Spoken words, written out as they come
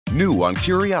New on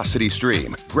Curiosity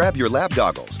Stream. Grab your lab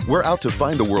goggles. We're out to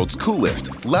find the world's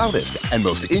coolest, loudest, and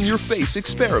most in-your-face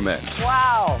experiments.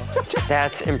 Wow,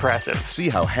 that's impressive. See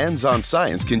how hands-on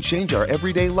science can change our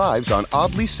everyday lives on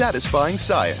oddly satisfying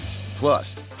science.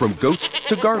 Plus, from goats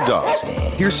to guard dogs,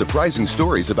 here's surprising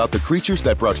stories about the creatures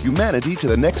that brought humanity to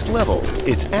the next level.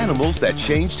 It's animals that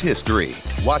changed history.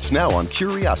 Watch now on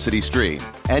Curiosity Stream.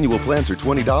 Annual plans are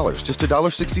 $20, just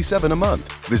 $1.67 a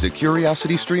month. Visit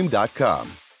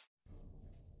curiositystream.com.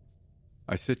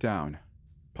 I sit down,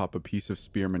 pop a piece of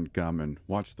spearmint gum, and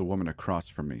watch the woman across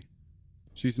from me.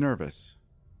 She's nervous.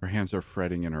 Her hands are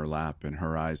fretting in her lap, and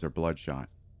her eyes are bloodshot.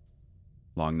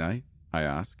 Long night? I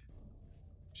ask.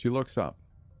 She looks up,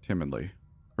 timidly.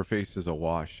 Her face is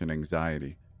awash in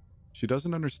anxiety. She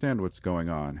doesn't understand what's going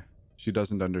on. She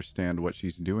doesn't understand what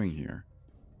she's doing here,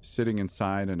 sitting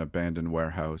inside an abandoned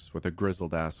warehouse with a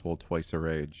grizzled asshole twice her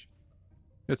age.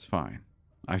 It's fine.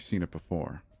 I've seen it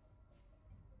before.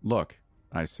 Look,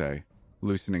 I say,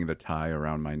 loosening the tie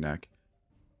around my neck.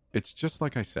 It's just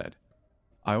like I said.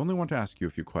 I only want to ask you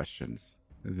a few questions.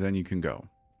 Then you can go.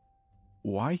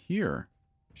 Why here?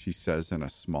 She says in a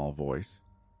small voice.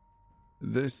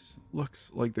 This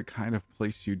looks like the kind of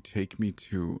place you'd take me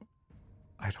to,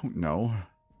 I don't know,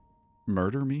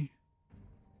 murder me?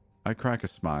 I crack a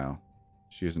smile.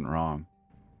 She isn't wrong.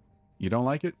 You don't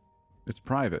like it? It's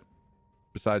private.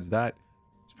 Besides that,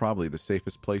 it's probably the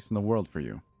safest place in the world for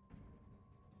you.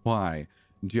 Why?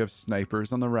 Do you have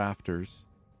snipers on the rafters?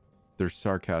 There's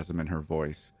sarcasm in her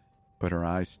voice, but her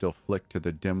eyes still flick to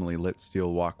the dimly lit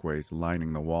steel walkways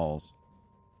lining the walls.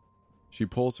 She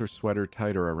pulls her sweater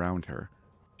tighter around her,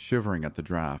 shivering at the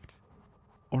draft.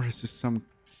 Or is this some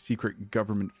secret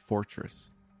government fortress?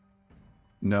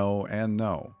 No and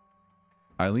no.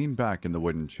 I lean back in the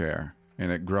wooden chair,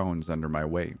 and it groans under my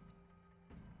weight.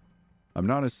 I'm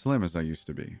not as slim as I used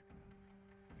to be.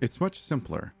 It's much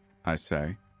simpler, I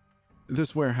say.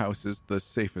 This warehouse is the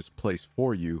safest place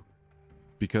for you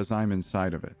because I'm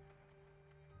inside of it.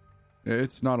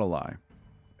 It's not a lie,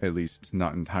 at least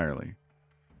not entirely.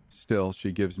 Still,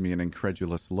 she gives me an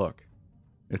incredulous look.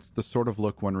 It's the sort of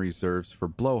look one reserves for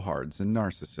blowhards and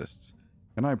narcissists,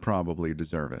 and I probably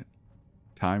deserve it.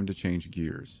 Time to change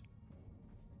gears.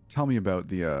 Tell me about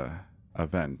the,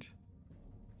 event.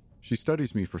 She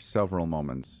studies me for several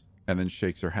moments, and then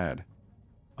shakes her head.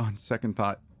 On second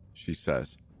thought, she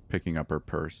says, picking up her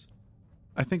purse,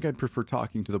 I think I'd prefer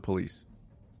talking to the police.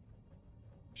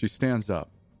 She stands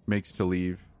up, makes to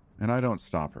leave, and I don't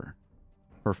stop her.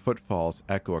 Her footfalls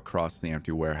echo across the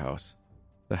empty warehouse,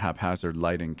 the haphazard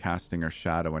lighting casting her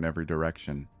shadow in every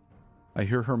direction. I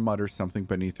hear her mutter something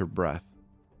beneath her breath,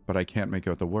 but I can't make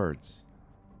out the words.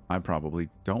 I probably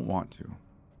don't want to.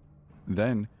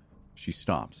 Then she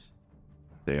stops.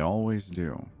 They always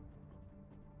do.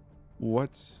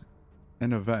 What's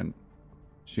an event?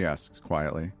 She asks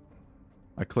quietly.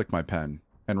 I click my pen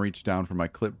and reach down for my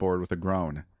clipboard with a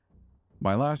groan.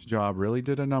 My last job really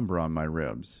did a number on my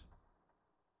ribs.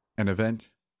 An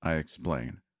event, I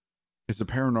explain, is a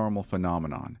paranormal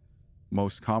phenomenon,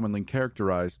 most commonly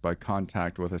characterized by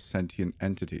contact with a sentient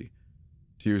entity.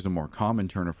 To use a more common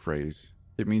turn of phrase,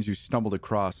 it means you stumbled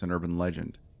across an urban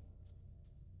legend.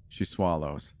 She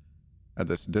swallows. At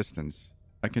this distance,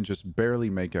 I can just barely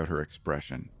make out her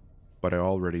expression, but I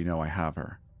already know I have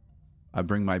her. I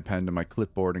bring my pen to my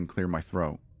clipboard and clear my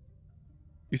throat.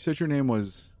 You said your name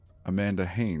was Amanda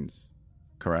Haynes,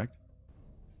 correct?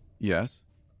 Yes.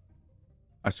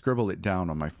 I scribble it down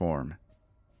on my form.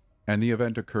 And the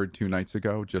event occurred 2 nights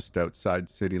ago, just outside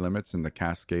city limits in the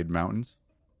Cascade Mountains?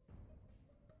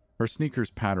 Her sneakers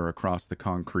patter across the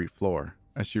concrete floor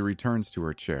as she returns to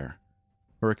her chair.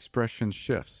 Her expression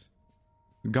shifts.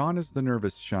 Gone is the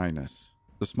nervous shyness,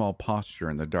 the small posture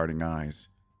and the darting eyes.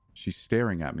 She's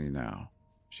staring at me now.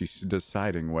 She's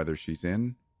deciding whether she's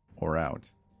in or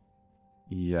out.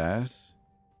 Yes,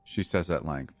 she says at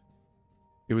length.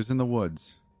 It was in the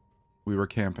woods. We were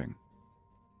camping.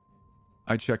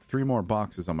 I check 3 more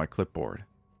boxes on my clipboard.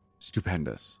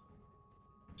 Stupendous.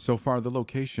 So far, the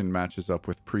location matches up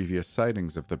with previous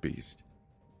sightings of the beast.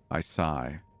 I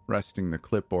sigh, resting the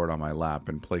clipboard on my lap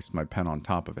and place my pen on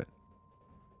top of it.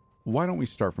 Why don't we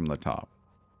start from the top?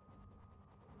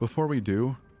 Before we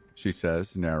do, she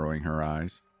says, narrowing her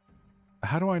eyes,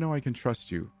 how do I know I can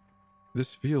trust you?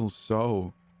 This feels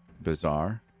so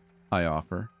bizarre, I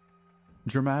offer.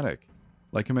 Dramatic,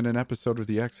 like I'm in an episode of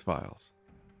The X-Files.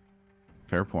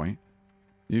 Fair point.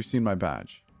 You've seen my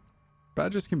badge.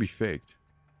 Badges can be faked.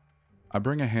 I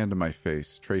bring a hand to my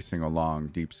face, tracing along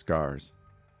deep scars.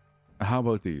 How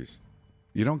about these?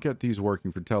 You don't get these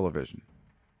working for television.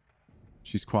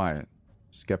 She's quiet,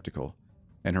 skeptical,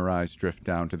 and her eyes drift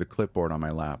down to the clipboard on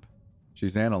my lap.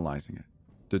 She's analyzing it,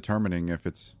 determining if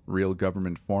it's real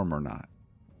government form or not.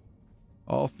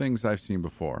 All things I've seen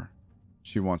before,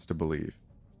 she wants to believe.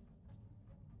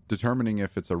 Determining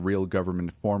if it's a real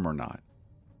government form or not.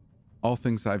 All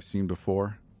things I've seen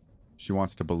before, she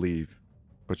wants to believe,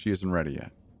 but she isn't ready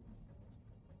yet.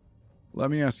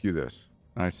 Let me ask you this,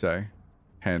 I say,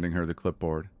 handing her the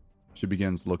clipboard. She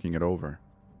begins looking it over.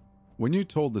 When you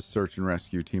told the search and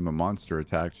rescue team a monster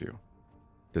attacked you,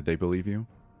 did they believe you?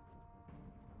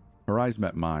 Her eyes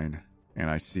met mine, and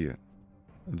I see it.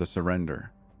 The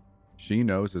surrender. She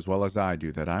knows as well as I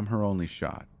do that I'm her only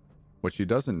shot. What she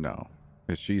doesn't know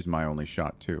is she's my only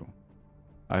shot too.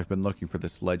 I've been looking for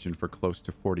this legend for close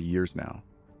to 40 years now.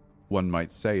 One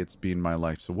might say it's been my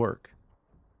life's work.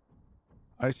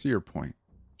 I see your point,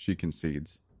 she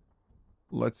concedes.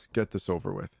 Let's get this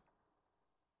over with.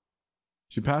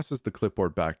 She passes the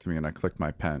clipboard back to me and I click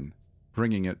my pen,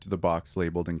 bringing it to the box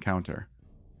labeled Encounter.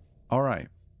 All right.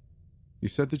 You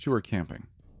said that you were camping.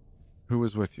 Who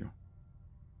was with you?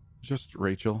 Just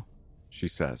Rachel, she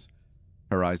says.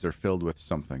 Her eyes are filled with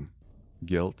something.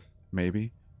 Guilt,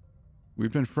 maybe?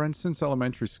 We've been friends since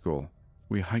elementary school.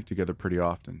 We hike together pretty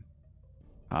often.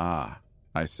 Ah,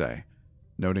 I say,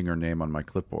 noting her name on my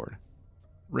clipboard.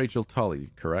 Rachel Tully,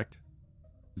 correct?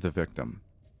 The victim.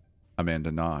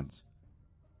 Amanda nods.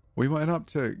 We went up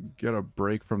to get a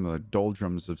break from the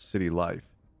doldrums of city life.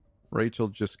 Rachel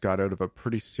just got out of a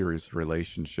pretty serious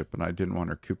relationship and I didn't want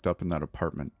her cooped up in that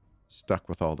apartment, stuck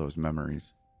with all those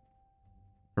memories.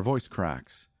 Her voice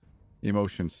cracks.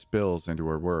 Emotion spills into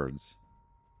her words.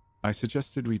 I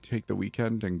suggested we take the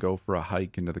weekend and go for a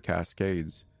hike into the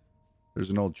Cascades. There's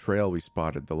an old trail we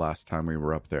spotted the last time we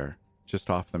were up there, just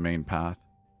off the main path.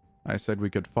 I said we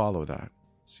could follow that,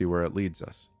 see where it leads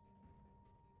us.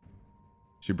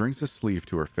 She brings a sleeve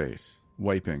to her face,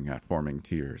 wiping at forming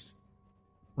tears.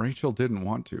 Rachel didn't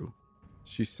want to.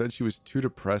 She said she was too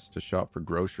depressed to shop for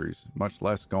groceries, much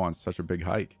less go on such a big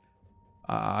hike.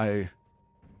 I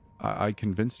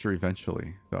convinced her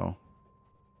eventually, though.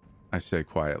 I say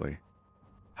quietly.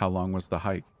 How long was the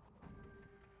hike?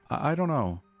 I don't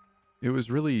know. It was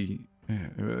a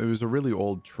really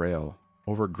old trail,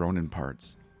 overgrown in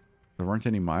parts. There weren't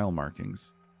any mile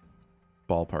markings.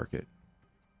 Ballpark it.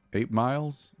 8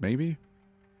 miles, maybe?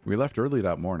 We left early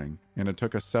that morning, and it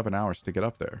took us 7 hours to get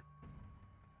up there.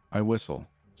 I whistle,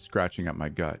 scratching at my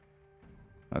gut.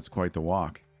 That's quite the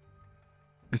walk.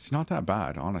 It's not that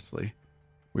bad, honestly.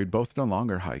 We'd both done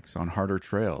longer hikes on harder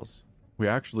trails. We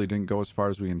actually didn't go as far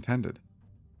as we intended.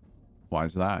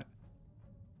 Why's that?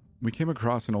 We came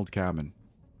across an old cabin.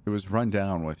 It was run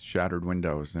down with shattered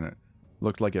windows, and it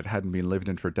looked like it hadn't been lived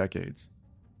in for decades.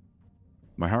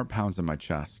 My heart pounds in my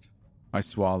chest. I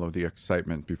swallow the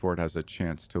excitement before it has a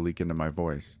chance to leak into my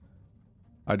voice.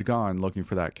 I'd gone looking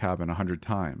for that cabin 100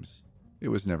 times. It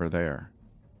was never there.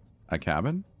 A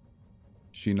cabin?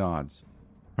 She nods.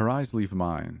 Her eyes leave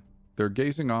mine. They're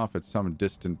gazing off at some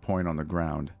distant point on the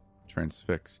ground,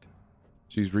 transfixed.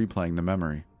 She's replaying the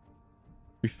memory.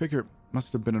 We figure it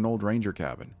must have been an old ranger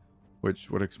cabin, which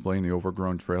would explain the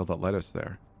overgrown trail that led us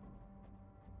there.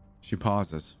 She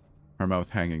pauses, her mouth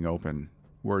hanging open,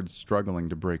 words struggling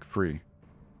to break free.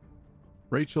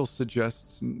 Rachel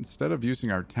suggests instead of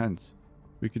using our tents,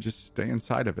 we could just stay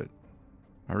inside of it.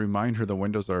 I remind her the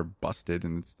windows are busted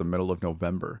and it's the middle of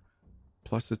November.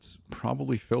 Plus, it's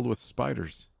probably filled with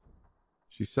spiders.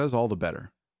 She says all the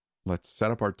better. Let's set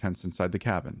up our tents inside the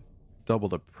cabin. Double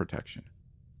the protection.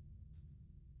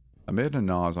 Amanda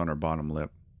gnaws on her bottom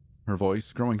lip, her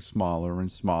voice growing smaller and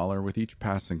smaller with each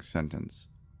passing sentence.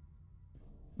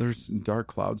 There's dark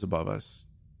clouds above us.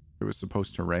 It was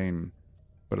supposed to rain,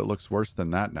 but it looks worse than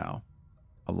that now.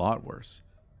 A lot worse.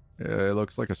 It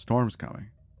looks like a storm's coming.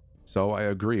 So I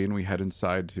agree and we head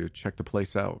inside to check the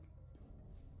place out.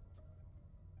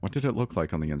 What did it look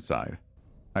like on the inside?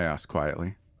 I asked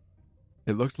quietly.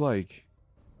 It looked like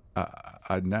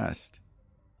a nest.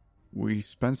 We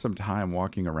spent some time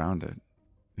walking around it.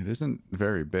 It isn't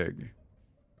very big.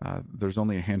 There's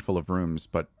only a handful of rooms,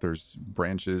 but there's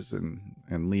branches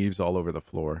and leaves all over the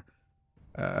floor.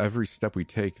 Every step we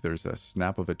take, there's a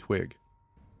snap of a twig.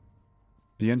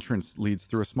 The entrance leads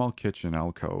through a small kitchen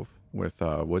alcove with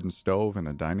a wooden stove and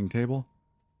a dining table.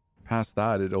 Past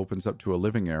that, it opens up to a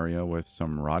living area with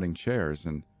some rotting chairs,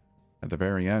 and at the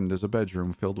very end is a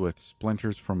bedroom filled with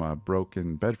splinters from a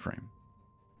broken bed frame.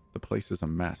 The place is a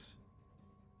mess.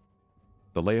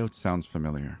 The layout sounds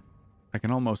familiar. I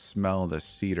can almost smell the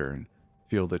cedar and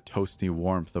feel the toasty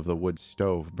warmth of the wood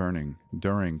stove burning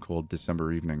during cold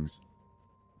December evenings.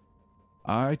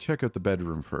 I check out the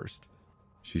bedroom first,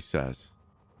 she says.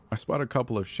 I spot a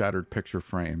couple of shattered picture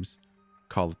frames.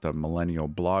 Call it the millennial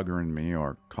blogger in me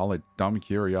or call it dumb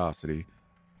curiosity,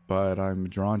 but I'm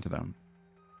drawn to them.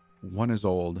 One is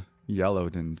old,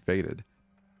 yellowed, and faded.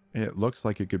 It looks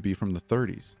like it could be from the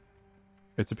 30s.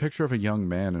 It's a picture of a young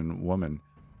man and woman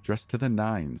dressed to the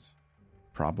nines,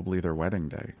 probably their wedding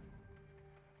day.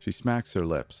 She smacks her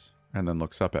lips and then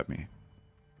looks up at me.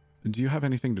 Do you have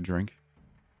anything to drink?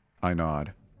 I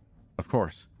nod. Of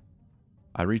course.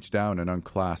 I reach down and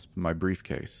unclasp my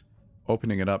briefcase,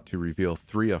 opening it up to reveal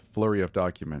a flurry of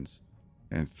documents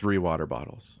and 3 water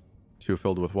bottles. 2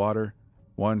 filled with water,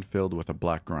 1 filled with a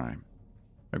black grime.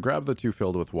 I grab the 2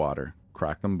 filled with water,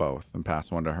 crack them both, and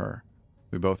pass one to her.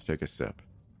 We both take a sip.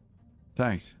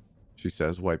 Thanks, she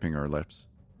says, wiping her lips.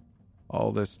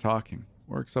 All this talking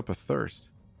works up a thirst.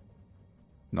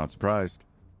 Not surprised.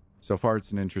 So far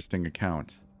it's an interesting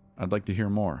account. I'd like to hear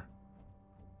more.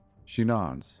 She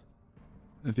nods.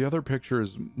 The other picture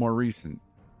is more recent.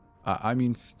 I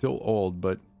mean still old,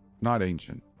 but not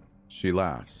ancient. She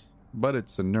laughs, but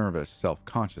it's a nervous,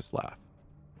 self-conscious laugh.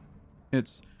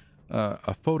 It's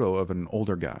a photo of an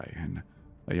older guy and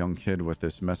a young kid with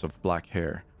this mess of black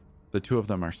hair. The 2 of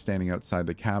them are standing outside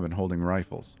the cabin holding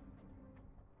rifles.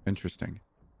 Interesting.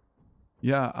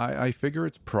 Yeah, I figure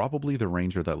it's probably the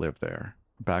ranger that lived there,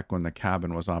 back when the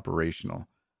cabin was operational.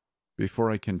 Before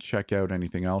I can check out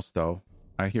anything else, though,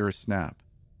 I hear a snap.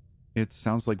 It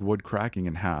sounds like wood cracking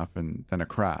in half and then a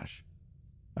crash.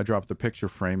 I drop the picture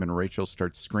frame and Rachel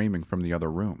starts screaming from the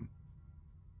other room.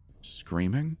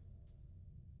 Screaming?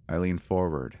 I lean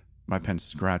forward, my pen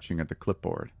scratching at the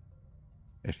clipboard.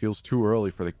 It feels too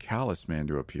early for the Callous man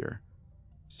to appear.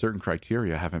 Certain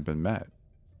criteria haven't been met.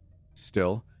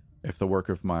 Still, if the work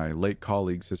of my late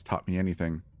colleagues has taught me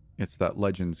anything, it's that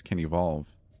legends can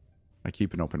evolve. I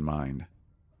keep an open mind.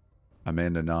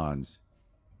 Amanda nods.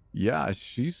 Yeah,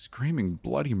 she's screaming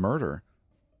bloody murder.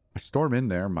 I storm in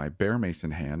there, my bear mace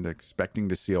in hand, expecting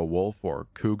to see a wolf or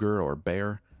cougar or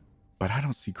bear, but I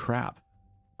don't see crap.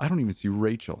 I don't even see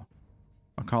Rachel.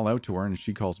 I call out to her and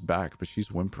she calls back, but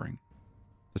she's whimpering.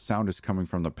 The sound is coming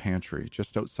from the pantry,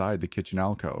 just outside the kitchen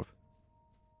alcove.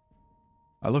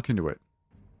 I look into it,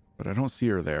 but I don't see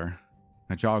her there.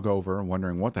 I jog over,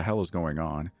 wondering what the hell is going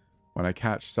on, when I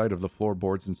catch sight of the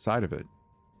floorboards inside of it.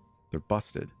 They're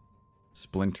busted,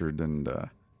 splintered, and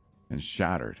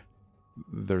shattered.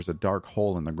 There's a dark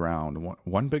hole in the ground,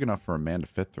 one big enough for a man to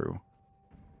fit through.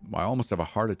 I almost have a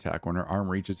heart attack when her arm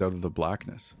reaches out of the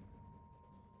blackness.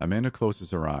 Amanda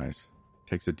closes her eyes,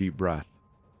 takes a deep breath.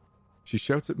 She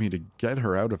shouts at me to get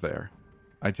her out of there.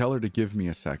 I tell her to give me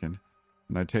a second,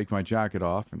 and I take my jacket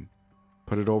off and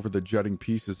put it over the jutting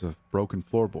pieces of broken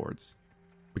floorboards,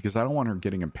 because I don't want her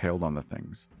getting impaled on the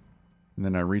things. And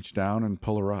then I reach down and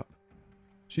pull her up.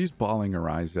 She's bawling her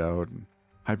eyes out and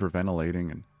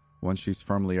hyperventilating, and once she's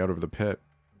firmly out of the pit,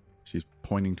 she's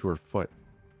pointing to her foot.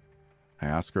 I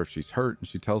ask her if she's hurt, and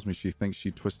she tells me she thinks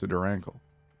she twisted her ankle.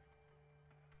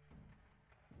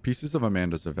 Pieces of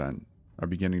Amanda's event are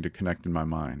beginning to connect in my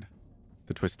mind.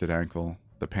 The twisted ankle,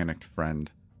 the panicked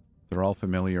friend, they're all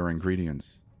familiar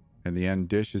ingredients, and the end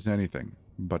dish is anything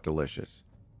but delicious.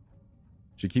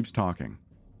 She keeps talking.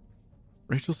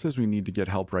 Rachel says we need to get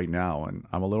help right now, and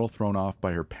I'm a little thrown off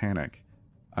by her panic.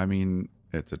 I mean,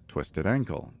 it's a twisted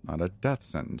ankle, not a death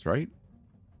sentence, right?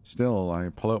 Still, I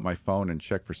pull out my phone and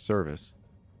check for service.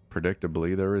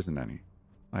 Predictably, there isn't any.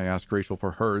 I ask Rachel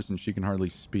for hers, and she can hardly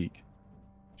speak.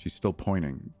 She's still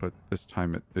pointing, but this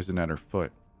time it isn't at her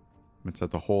foot. It's at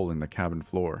the hole in the cabin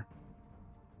floor.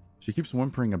 She keeps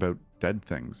whimpering about dead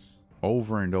things,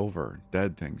 over and over.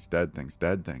 Dead things, dead things,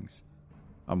 dead things.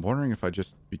 I'm wondering if I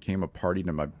just became a party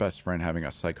to my best friend having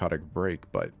a psychotic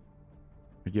break, but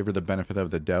I give her the benefit of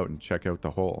the doubt and check out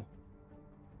the hole.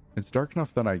 It's dark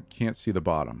enough that I can't see the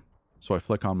bottom, so I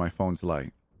flick on my phone's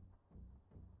light.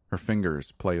 Her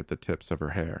fingers play at the tips of her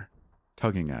hair,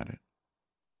 tugging at it.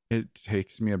 It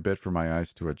takes me a bit for my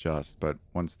eyes to adjust, but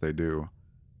once they do,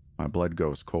 my blood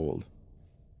goes cold.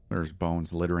 There's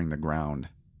bones littering the ground,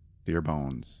 deer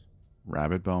bones,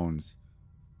 rabbit bones.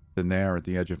 Then there, at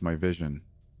the edge of my vision,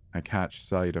 I catch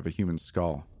sight of a human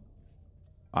skull.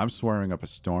 I'm swearing up a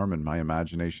storm and my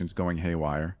imagination's going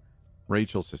haywire.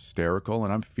 Rachel's hysterical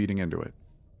and I'm feeding into it.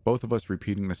 Both of us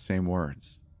repeating the same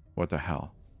words. What the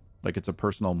hell? Like it's a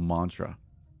personal mantra.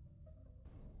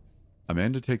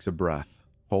 Amanda takes a breath,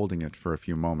 holding it for a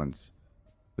few moments.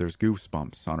 There's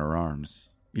goosebumps on her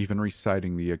arms. Even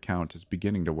reciting the account is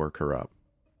beginning to work her up.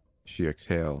 She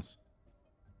exhales.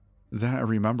 Then I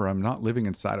remember I'm not living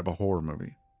inside of a horror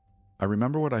movie. I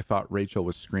remember what I thought Rachel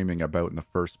was screaming about in the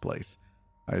first place.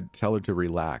 I'd tell her to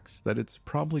relax, that it's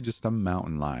probably just a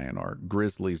mountain lion or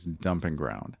grizzly's dumping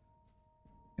ground.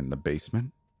 In the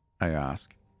basement? I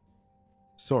ask.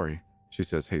 Sorry, she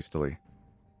says hastily.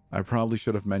 I probably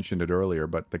should have mentioned it earlier,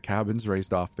 but the cabin's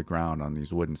raised off the ground on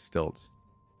these wooden stilts.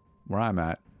 Where I'm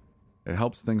at, it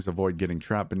helps things avoid getting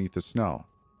trapped beneath the snow.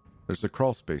 There's a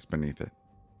crawl space beneath it.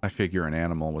 I figure an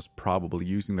animal was probably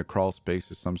using the crawl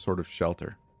space as some sort of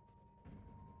shelter.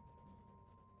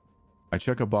 I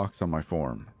check a box on my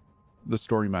form. The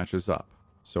story matches up,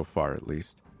 so far at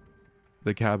least.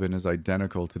 The cabin is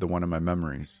identical to the one in my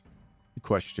memories. The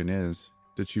question is,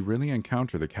 did she really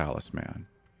encounter the Callous man,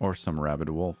 or some rabid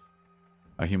wolf?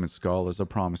 A human skull is a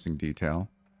promising detail,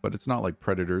 but it's not like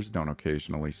predators don't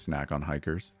occasionally snack on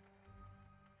hikers.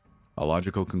 A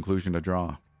logical conclusion to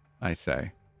draw, I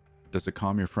say. Does it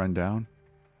calm your friend down?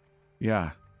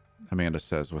 Yeah, Amanda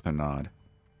says with a nod.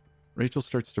 Rachel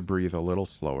starts to breathe a little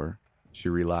slower. She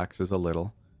relaxes a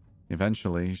little.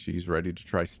 Eventually, she's ready to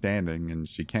try standing, and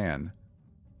she can,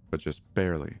 but just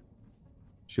barely.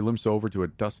 She limps over to a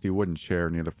dusty wooden chair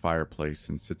near the fireplace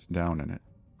and sits down in it,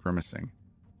 grimacing.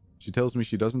 She tells me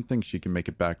she doesn't think she can make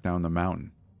it back down the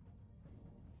mountain.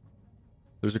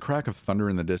 There's a crack of thunder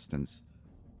in the distance.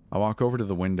 I walk over to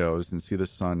the windows and see the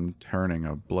sun turning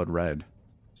a blood red,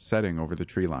 setting over the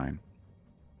tree line.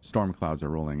 Storm clouds are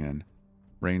rolling in.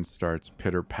 Rain starts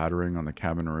pitter-pattering on the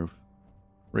cabin roof.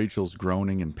 Rachel's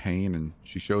groaning in pain, and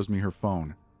she shows me her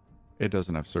phone. It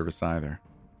doesn't have service either.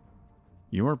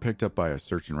 You were picked up by a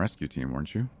search and rescue team,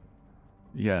 weren't you?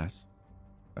 Yes.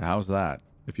 How's that,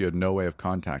 if you had no way of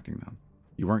contacting them?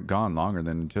 You weren't gone longer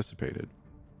than anticipated.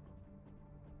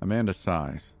 Amanda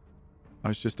sighs. I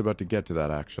was just about to get to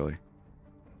that, actually.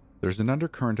 There's an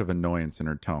undercurrent of annoyance in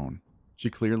her tone. She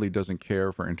clearly doesn't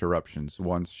care for interruptions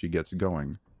once she gets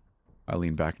going. I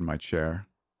lean back in my chair.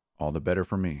 All the better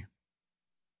for me.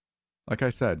 Like I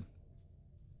said,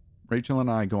 Rachel and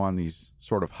I go on these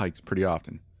sort of hikes pretty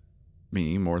often.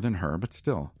 Me more than her, but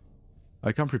still.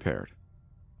 I come prepared.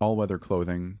 All-weather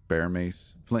clothing, bear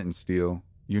mace, flint and steel,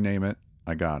 you name it,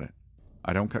 I got it.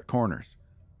 I don't cut corners,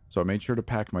 so I made sure to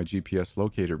pack my GPS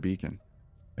locator beacon.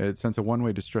 It sends a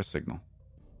one-way distress signal.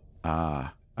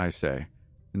 Ah, I say,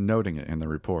 noting it in the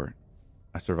report.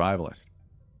 A survivalist.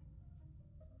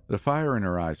 The fire in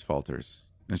her eyes falters,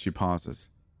 and she pauses.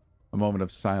 A moment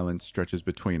of silence stretches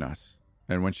between us,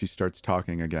 and when she starts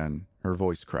talking again, her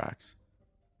voice cracks.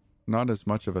 Not as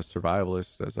much of a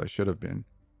survivalist as I should have been.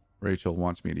 Rachel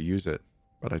wants me to use it,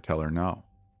 but I tell her no.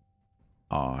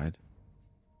 Odd.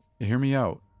 Hear me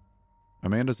out.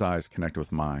 Amanda's eyes connect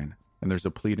with mine, and there's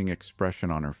a pleading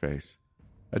expression on her face,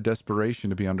 a desperation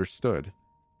to be understood.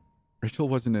 Rachel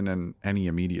wasn't in any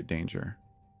immediate danger.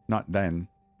 Not then.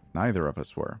 Neither of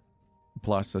us were.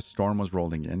 Plus, a storm was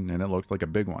rolling in, and it looked like a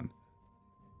big one.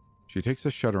 She takes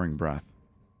a shuddering breath.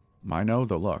 I know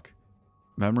the look.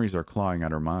 Memories are clawing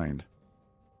at her mind.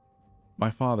 My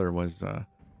father was a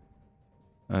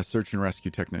search and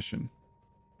rescue technician.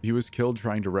 He was killed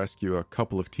trying to rescue a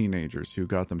couple of teenagers who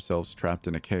got themselves trapped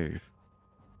in a cave.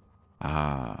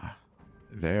 Ah,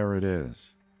 there it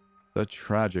is. The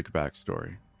tragic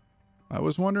backstory. I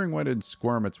was wondering when it'd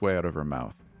squirm its way out of her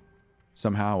mouth.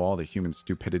 Somehow all the human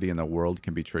stupidity in the world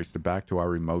can be traced back to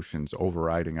our emotions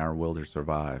overriding our will to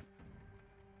survive.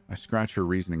 I scratch her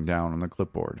reasoning down on the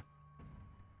clipboard.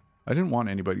 I didn't want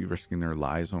anybody risking their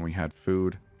lives when we had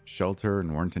food, shelter,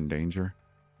 and weren't in danger.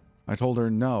 I told her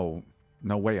no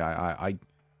way, I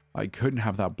couldn't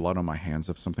have that blood on my hands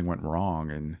if something went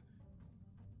wrong, and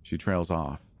she trails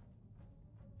off.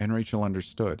 And Rachel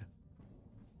understood.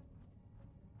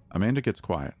 Amanda gets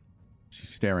quiet. She's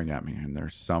staring at me, and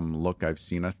there's some look I've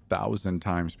seen 1,000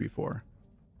 times before.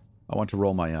 I want to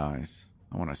roll my eyes.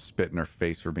 I want to spit in her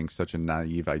face for being such a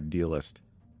naive idealist,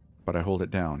 but I hold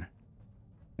it down.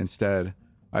 Instead,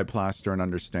 I plaster an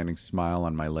understanding smile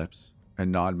on my lips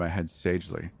and nod my head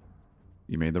sagely.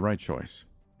 You made the right choice.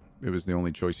 It was the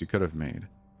only choice you could have made,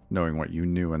 knowing what you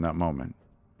knew in that moment.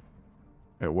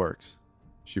 It works.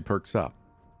 She perks up.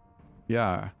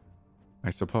 Yeah, I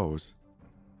suppose.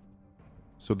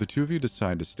 So the two of you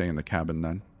decide to stay in the cabin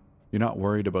then? You're not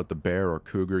worried about the bear or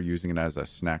cougar using it as a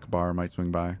snack bar might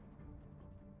swing by?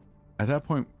 At that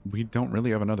point, we don't really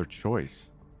have another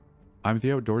choice. I'm the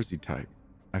outdoorsy type.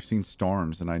 I've seen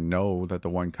storms, and I know that the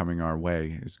one coming our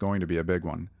way is going to be a big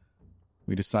one.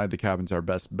 We decide the cabin's our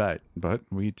best bet, but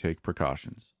we take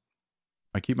precautions.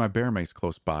 I keep my bear mace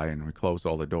close by, and we close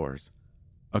all the doors.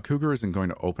 A cougar isn't going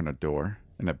to open a door,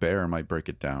 and a bear might break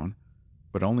it down,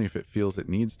 but only if it feels it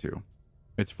needs to.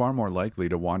 It's far more likely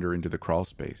to wander into the crawl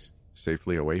space,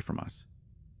 safely away from us.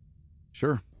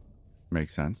 Sure,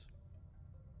 makes sense.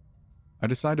 I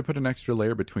decide to put an extra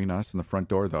layer between us and the front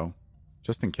door, though,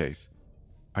 just in case.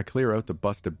 I clear out the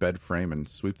busted bed frame and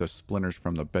sweep the splinters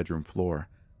from the bedroom floor.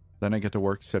 Then I get to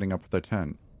work setting up the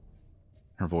tent.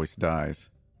 Her voice dies.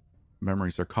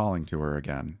 Memories are calling to her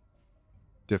again.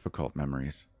 Difficult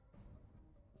memories.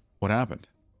 What happened?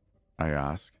 I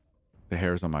ask, the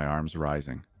hairs on my arms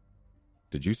rising.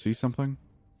 Did you see something?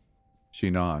 She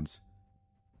nods.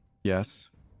 Yes.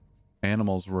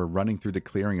 Animals were running through the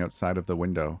clearing outside of the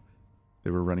window. They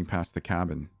were running past the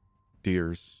cabin.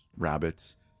 Deers,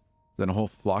 rabbits. Then a whole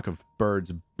flock of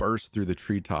birds burst through the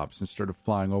treetops and started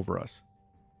flying over us.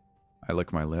 I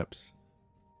lick my lips.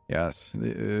 Yes,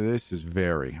 this is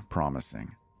very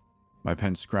promising. My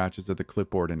pen scratches at the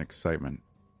clipboard in excitement.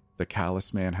 The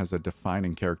Callous man has a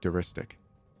defining characteristic,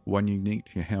 one unique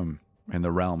to him in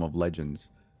the realm of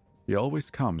legends. He always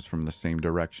comes from the same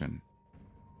direction.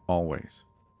 Always.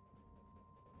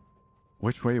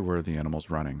 Which way were the animals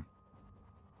running?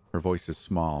 Her voice is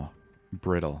small,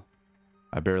 brittle.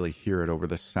 I barely hear it over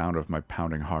the sound of my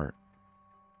pounding heart.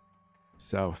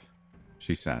 South,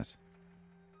 she says.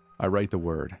 I write the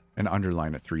word and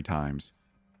underline it 3 times.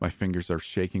 My fingers are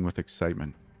shaking with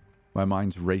excitement. My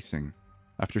mind's racing.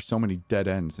 After so many dead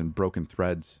ends and broken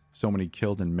threads, so many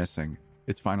killed and missing,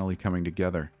 it's finally coming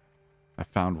together. I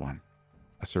found one.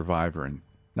 A survivor, and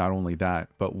not only that,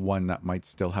 but one that might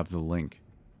still have the link.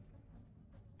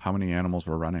 How many animals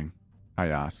were running? I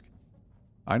ask.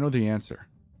 I know the answer,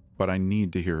 but I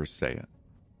need to hear her say it.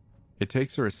 It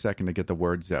takes her a second to get the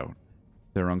words out.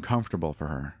 They're uncomfortable for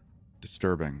her.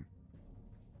 Disturbing.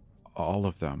 All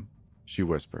of them, she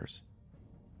whispers.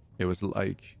 It was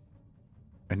like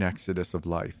an exodus of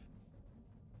life.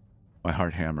 My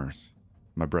heart hammers.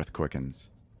 My breath quickens.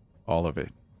 All of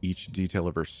it, each detail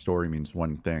of her story means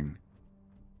one thing.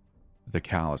 The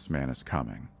Callous man is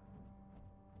coming.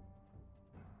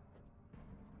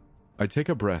 I take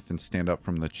a breath and stand up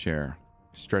from the chair,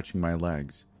 stretching my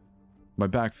legs. My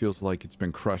back feels like it's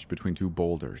been crushed between 2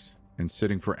 boulders, and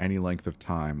sitting for any length of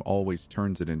time always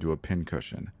turns it into a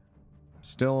pincushion.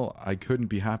 Still, I couldn't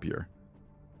be happier.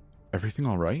 Everything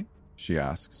all right? She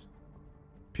asks.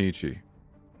 Peachy.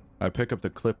 I pick up the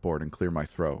clipboard and clear my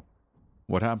throat.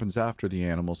 What happens after the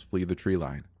animals flee the tree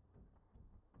line?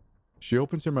 She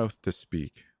opens her mouth to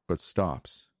speak, but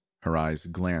stops. Her eyes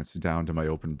glance down to my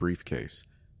open briefcase,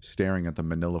 staring at the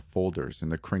manila folders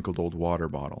and the crinkled old water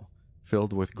bottle,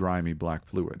 filled with grimy black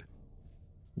fluid.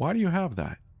 Why do you have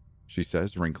that? She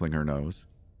says, wrinkling her nose.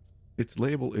 Its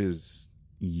label is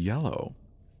yellow.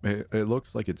 It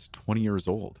looks like it's 20 years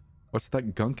old. What's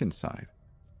that gunk inside?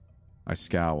 I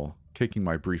scowl, kicking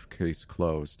my briefcase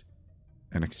closed.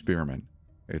 An experiment.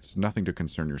 It's nothing to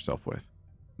concern yourself with.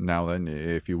 Now then,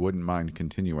 if you wouldn't mind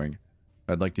continuing,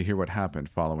 I'd like to hear what happened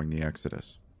following the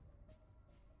exodus.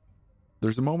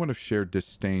 There's a moment of shared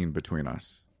disdain between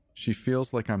us. She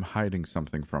feels like I'm hiding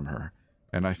something from her,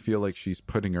 and I feel like she's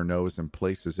putting her nose in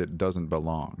places it doesn't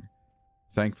belong.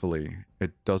 Thankfully,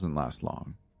 it doesn't last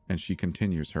long, and she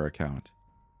continues her account.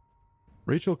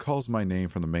 Rachel calls my name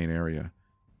from the main area.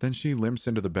 Then she limps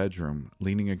into the bedroom,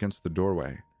 leaning against the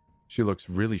doorway. She looks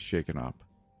really shaken up.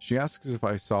 She asks if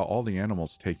I saw all the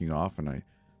animals taking off, and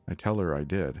I tell her I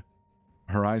did.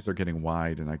 Her eyes are getting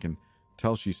wide, and I can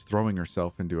tell she's throwing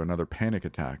herself into another panic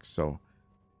attack, so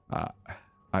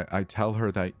I tell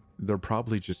her that they're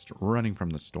probably just running from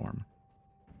the storm.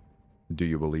 Do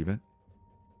you believe it?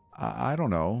 I don't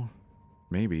know.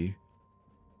 Maybe.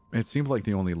 It seemed like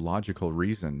the only logical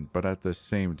reason, but at the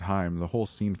same time, the whole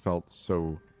scene felt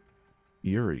so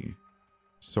eerie,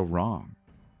 so wrong.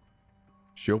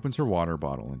 She opens her water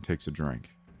bottle and takes a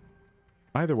drink.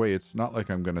 Either way, it's not like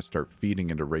I'm going to start feeding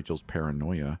into Rachel's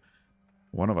paranoia.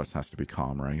 One of us has to be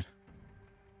calm, right?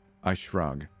 I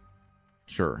shrug.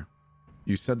 Sure.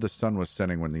 You said the sun was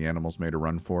setting when the animals made a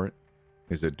run for it.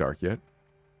 Is it dark yet?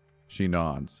 She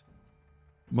nods.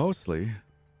 Mostly.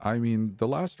 I mean, the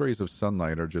last rays of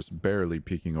sunlight are just barely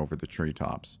peeking over the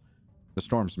treetops. The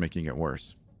storm's making it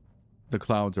worse. The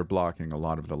clouds are blocking a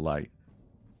lot of the light.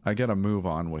 I get a move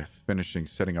on with finishing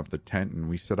setting up the tent, and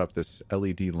we set up this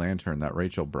LED lantern that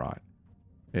Rachel brought.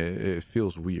 It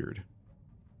feels weird.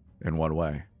 In what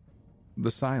way? The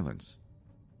silence.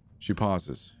 She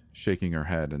pauses, shaking her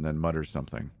head, and then mutters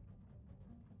something.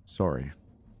 Sorry.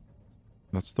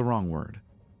 That's the wrong word.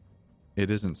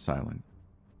 It isn't silent.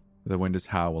 The wind is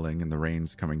howling and the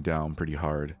rain's coming down pretty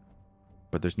hard.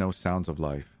 But there's no sounds of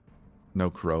life. No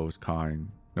crows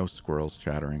cawing, no squirrels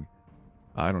chattering.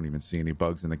 I don't even see any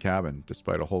bugs in the cabin,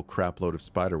 despite a whole crapload of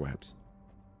spiderwebs.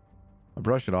 I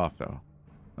brush it off, though.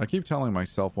 I keep telling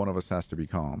myself one of us has to be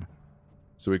calm.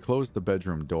 So we close the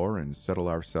bedroom door and settle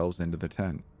ourselves into the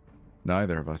tent.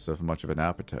 Neither of us have much of an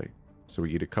appetite, so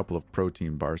we eat a couple of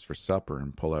protein bars for supper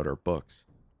and pull out our books.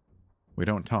 We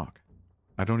don't talk.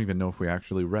 I don't even know if we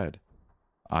actually read.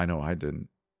 I know I didn't.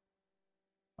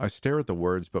 I stare at the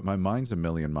words, but my mind's a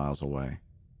million miles away,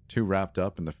 too wrapped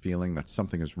up in the feeling that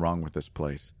something is wrong with this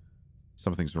place.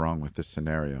 Something's wrong with this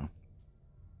scenario.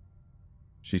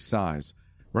 She sighs,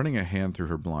 running a hand through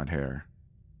her blonde hair.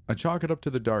 I chalk it up to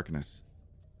the darkness.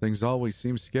 Things always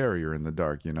seem scarier in the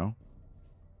dark, you know?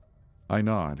 I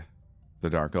nod. The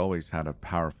dark always had a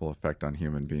powerful effect on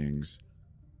human beings.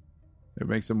 It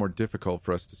makes it more difficult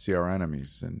for us to see our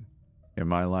enemies, and in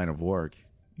my line of work,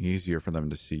 easier for them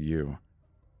to see you.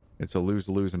 It's a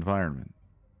lose-lose environment.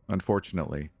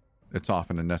 Unfortunately, it's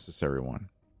often a necessary one.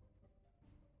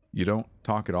 You don't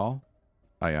talk at all?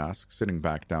 I ask, sitting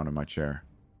back down in my chair.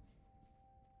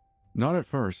 Not at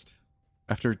first.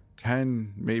 After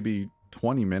 10, maybe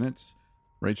 20 minutes,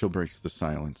 Rachel breaks the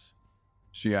silence.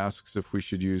 She asks if we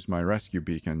should use my rescue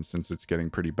beacon since it's getting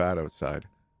pretty bad outside.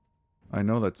 I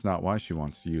know that's not why she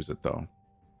wants to use it, though.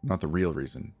 Not the real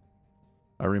reason.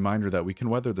 I remind her that we can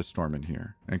weather the storm in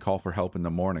here and call for help in the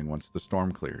morning once the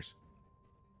storm clears.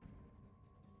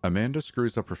 Amanda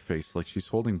screws up her face like she's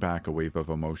holding back a wave of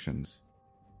emotions.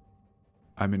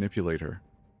 I manipulate her.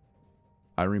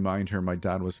 I remind her my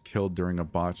dad was killed during a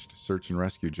botched search and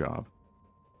rescue job,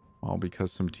 all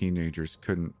because some teenagers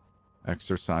couldn't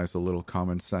exercise a little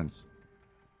common sense.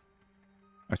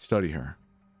 I study her.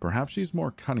 Perhaps she's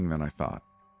more cunning than I thought.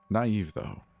 Naive,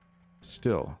 though.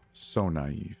 Still so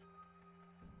naive.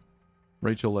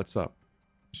 Rachel lets up.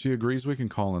 She agrees we can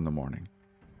call in the morning.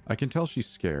 I can tell she's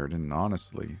scared, and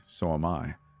honestly, so am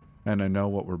I. And I know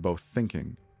what we're both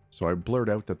thinking, so I blurt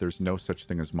out that there's no such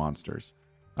thing as monsters.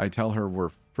 I tell her we're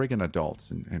friggin' adults,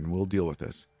 and we'll deal with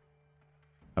this.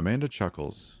 Amanda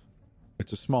chuckles.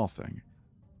 It's a small thing,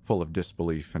 full of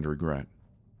disbelief and regret.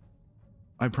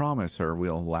 I promise her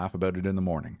we'll laugh about it in the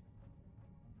morning.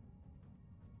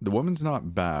 The woman's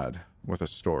not bad with a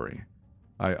story.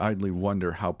 I idly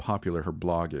wonder how popular her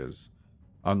blog is.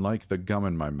 Unlike the gum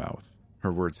in my mouth,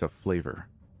 her words have flavor.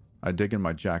 I dig in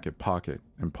my jacket pocket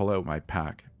and pull out my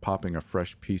pack, popping a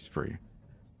fresh piece free.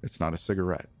 It's not a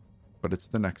cigarette, but it's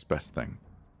the next best thing.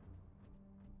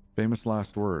 Famous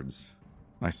last words,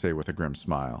 I say with a grim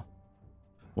smile.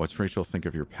 What's Rachel think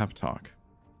of your pep talk?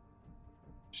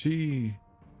 She's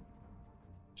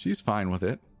fine with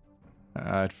it.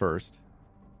 At first.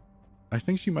 I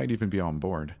think she might even be on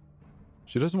board.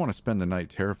 She doesn't want to spend the night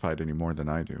terrified any more than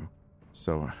I do,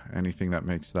 so anything that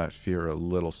makes that fear a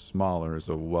little smaller is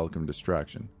a welcome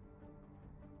distraction.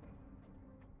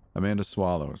 Amanda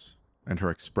swallows, and her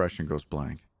expression goes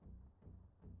blank.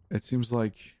 It seems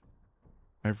like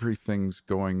everything's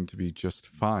going to be just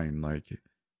fine, like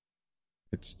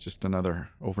it's just another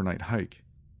overnight hike.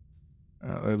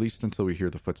 At least until we hear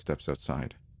the footsteps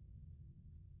outside.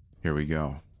 Here we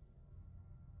go.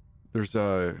 There's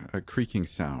a creaking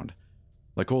sound,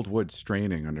 like old wood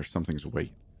straining under something's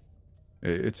weight.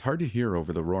 It's hard to hear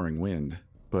over the roaring wind,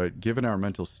 but given our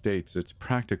mental states, it's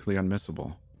practically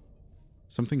unmissable.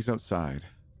 Something's outside.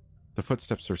 The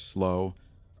footsteps are slow,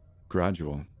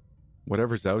 gradual.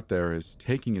 Whatever's out there is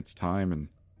taking its time, and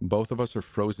both of us are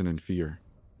frozen in fear.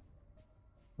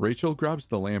 Rachel grabs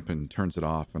the lamp and turns it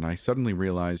off, and I suddenly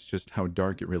realize just how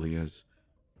dark it really is.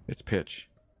 It's pitch.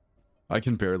 I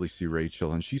can barely see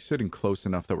Rachel, and she's sitting close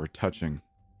enough that we're touching.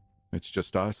 It's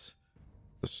just us,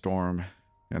 the storm,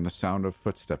 and the sound of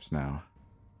footsteps now.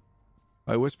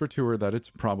 I whisper to her that it's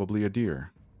probably a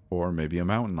deer, or maybe a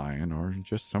mountain lion, or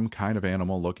just some kind of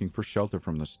animal looking for shelter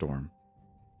from the storm.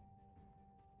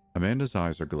 Amanda's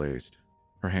eyes are glazed,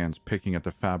 her hands picking at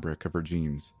the fabric of her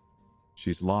jeans.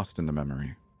 She's lost in the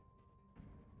memory.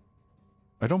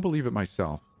 I don't believe it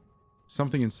myself.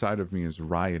 Something inside of me is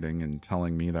rioting and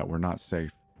telling me that we're not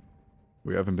safe.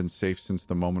 We haven't been safe since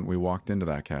the moment we walked into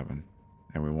that cabin,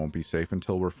 and we won't be safe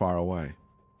until we're far away.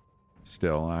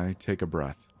 Still, I take a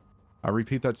breath. I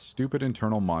repeat that stupid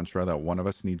internal mantra that one of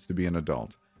us needs to be an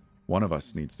adult. One of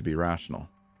us needs to be rational.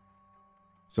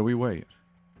 So we wait.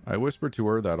 I whisper to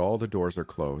her that all the doors are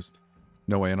closed.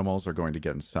 No animals are going to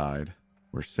get inside.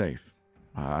 We're safe.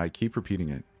 I keep repeating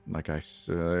it.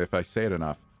 If I say it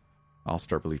enough, I'll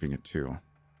start believing it too.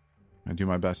 I do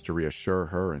my best to reassure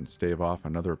her and stave off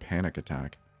another panic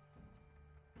attack.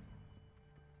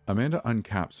 Amanda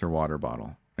uncaps her water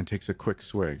bottle and takes a quick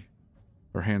swig.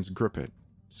 Her hands grip it,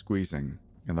 squeezing,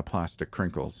 and the plastic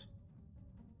crinkles.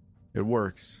 It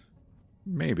works.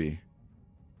 Maybe.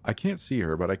 I can't see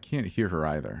her, but I can't hear her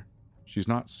either. She's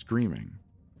not screaming.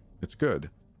 It's good.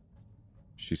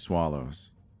 She swallows.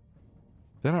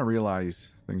 Then I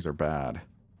realize things are bad.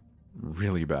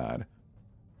 Really bad.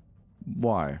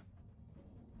 Why?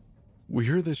 We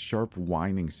hear this sharp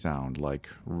whining sound like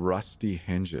rusty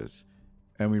hinges,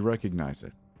 and we recognize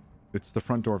it. It's the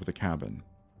front door of the cabin.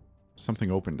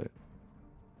 Something opened it.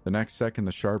 The next second,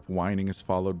 the sharp whining is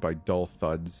followed by dull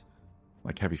thuds,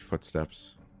 like heavy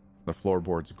footsteps. The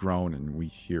floorboards groan and we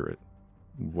hear it,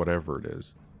 whatever it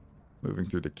is, moving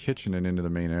through the kitchen and into the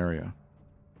main area.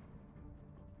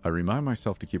 I remind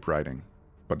myself to keep writing,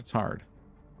 but it's hard.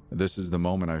 This is the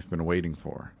moment I've been waiting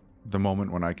for. The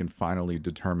moment when I can finally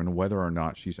determine whether or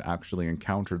not she's actually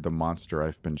encountered the monster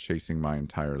I've been chasing my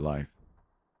entire life.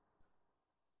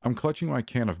 I'm clutching my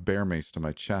can of bear mace to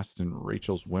my chest and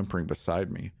Rachel's whimpering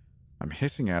beside me. I'm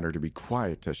hissing at her to be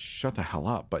quiet, to shut the hell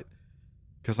up, but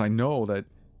because I know that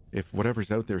if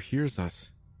whatever's out there hears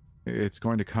us, it's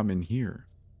going to come in here.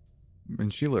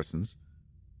 And she listens.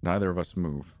 Neither of us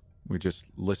move. We just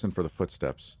listen for the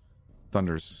footsteps.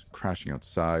 Thunder's crashing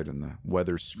outside and the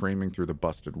weather's screaming through the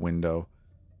busted window.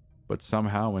 But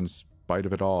somehow, in spite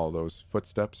of it all, those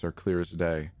footsteps are clear as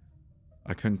day.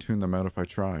 I couldn't tune them out if I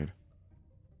tried.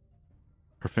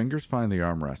 Her fingers find the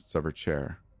armrests of her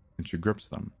chair, and she grips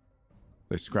them.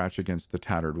 They scratch against the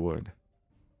tattered wood.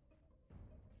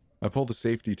 I pull the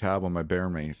safety tab on my bear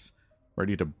mace,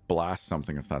 ready to blast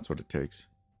something if that's what it takes.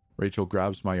 Rachel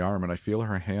grabs my arm and I feel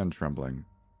her hand trembling.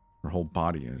 Her whole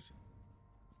body is.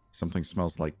 Something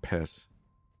smells like piss,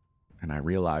 and I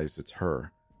realize it's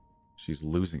her. She's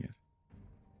losing it.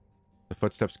 The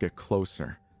footsteps get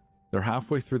closer. They're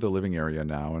halfway through the living area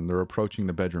now, and they're approaching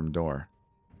the bedroom door.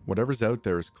 Whatever's out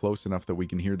there is close enough that we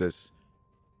can hear this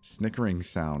snickering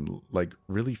sound, like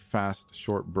really fast,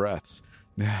 short breaths.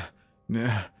 Nah,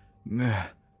 nah, nah.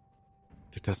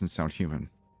 It doesn't sound human,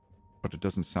 but it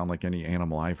doesn't sound like any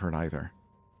animal I've heard either.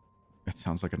 It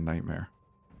sounds like a nightmare.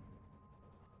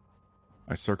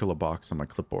 I circle a box on my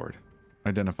clipboard,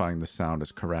 identifying the sound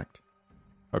as correct.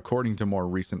 According to more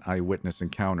recent eyewitness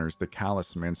encounters, the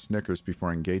Callous man snickers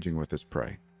before engaging with his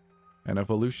prey, an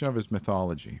evolution of his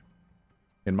mythology.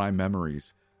 In my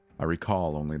memories, I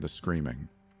recall only the screaming.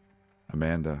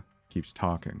 Amanda keeps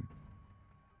talking.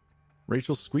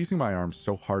 Rachel's squeezing my arm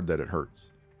so hard that it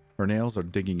hurts. Her nails are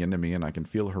digging into me and I can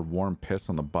feel her warm piss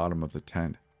on the bottom of the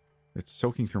tent. It's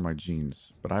soaking through my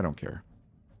jeans, but I don't care.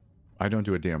 I don't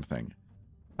do a damn thing.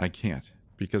 I can't,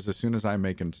 because as soon as I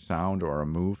make a sound or a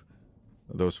move,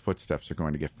 those footsteps are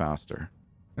going to get faster,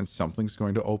 and something's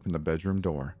going to open the bedroom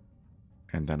door,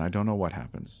 and then I don't know what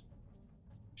happens.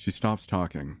 She stops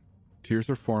talking. Tears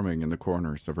are forming in the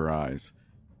corners of her eyes,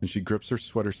 and she grips her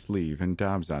sweater sleeve and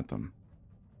dabs at them.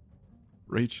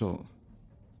 Rachel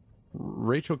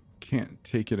can't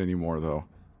take it anymore, though.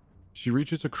 She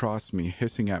reaches across me,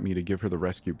 hissing at me to give her the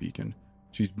rescue beacon.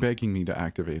 She's begging me to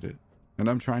activate it, and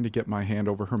I'm trying to get my hand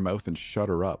over her mouth and shut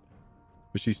her up.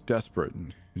 But she's desperate,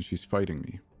 and she's fighting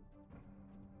me.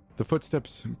 The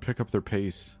footsteps pick up their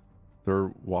pace.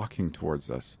 They're walking towards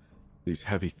us, these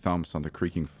heavy thumps on the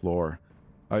creaking floor.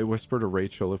 I whisper to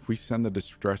Rachel, if we send the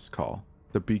distress call,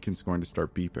 the beacon's going to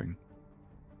start beeping.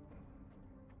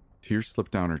 Tears slip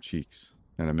down her cheeks,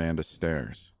 and Amanda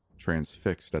stares,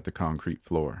 transfixed at the concrete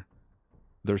floor.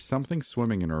 There's something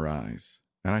swimming in her eyes,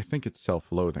 and I think it's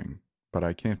self-loathing, but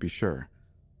I can't be sure.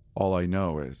 All I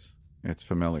know is, it's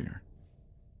familiar.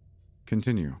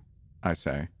 Continue, I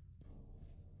say.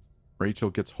 Rachel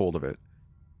gets hold of it.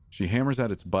 She hammers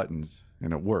at its buttons,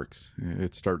 and it works.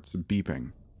 It starts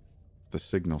beeping. The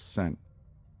signal's sent.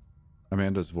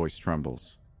 Amanda's voice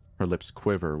trembles. Her lips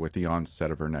quiver with the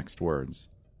onset of her next words.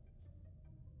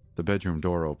 The bedroom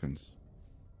door opens.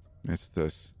 It's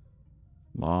this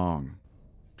long,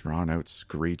 drawn-out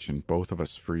screech, and both of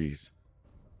us freeze.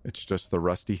 It's just the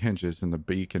rusty hinges and the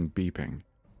beacon beeping.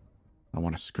 I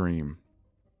want to scream.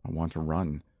 I want to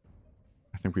run.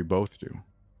 I think we both do,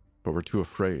 but we're too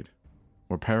afraid.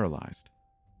 We're paralyzed.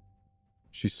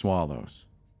 She swallows.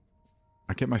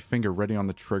 I get my finger ready on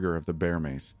the trigger of the bear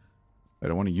mace. I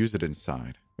don't want to use it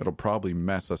inside. It'll probably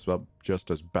mess us up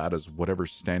just as bad as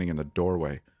whatever's standing in the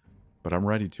doorway, but I'm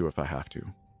ready to if I have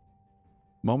to.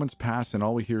 Moments pass and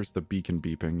all we hear is the beacon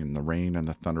beeping and the rain and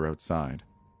the thunder outside.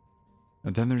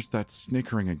 And then there's that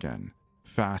snickering again,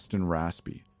 fast and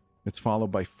raspy. It's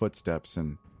followed by footsteps,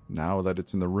 and now that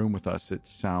it's in the room with us, it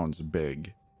sounds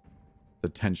big. The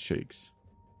tent shakes.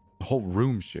 The whole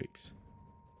room shakes.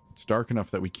 It's dark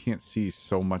enough that we can't see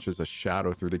so much as a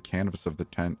shadow through the canvas of the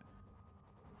tent.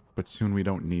 But soon we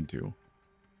don't need to.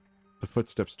 The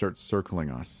footsteps start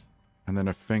circling us, and then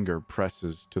a finger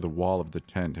presses to the wall of the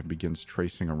tent and begins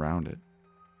tracing around it.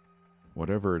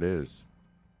 Whatever it is,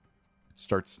 it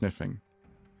starts sniffing.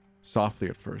 Softly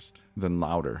at first, then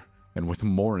louder, and with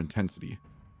more intensity.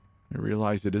 I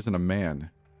realize it isn't a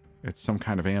man. It's some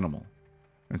kind of animal.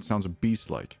 It sounds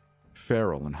beast-like,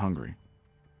 feral and hungry.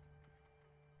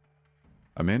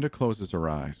 Amanda closes her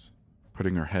eyes,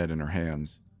 putting her head in her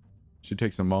hands. She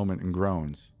takes a moment and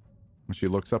groans. When she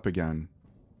looks up again,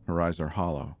 her eyes are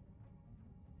hollow.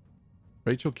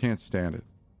 Rachel can't stand it.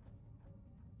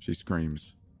 She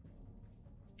screams.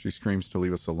 She screams to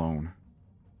leave us alone.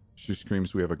 She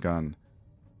screams we have a gun.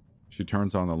 She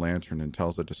turns on the lantern and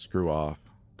tells it to screw off,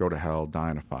 go to hell,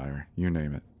 die in a fire, you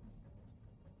name it.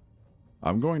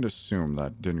 I'm going to assume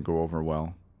that didn't go over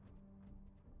well.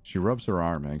 She rubs her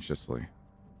arm anxiously.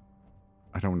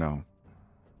 I don't know.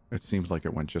 It seemed like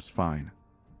it went just fine.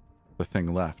 The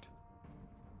thing left.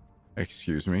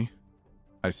 Excuse me?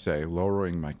 I say,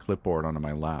 lowering my clipboard onto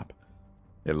my lap.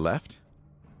 It left?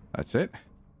 That's it?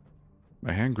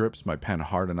 My hand grips my pen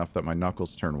hard enough that my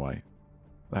knuckles turn white.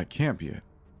 That can't be it.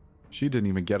 She didn't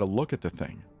even get a look at the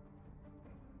thing.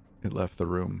 It left the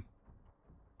room,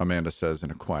 Amanda says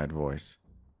in a quiet voice.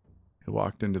 It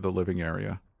walked into the living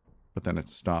area, but then it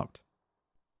stopped.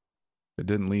 It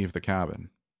didn't leave the cabin.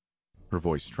 Her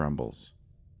voice trembles.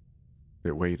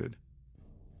 It waited.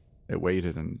 It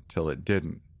waited until it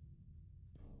didn't.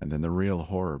 And then the real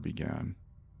horror began.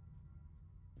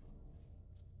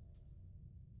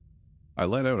 I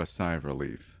let out a sigh of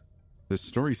relief. This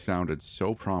story sounded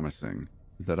so promising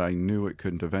that I knew it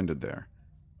couldn't have ended there.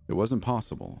 It wasn't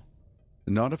possible.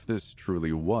 Not if this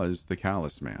truly was the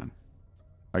Callous man.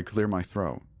 I clear my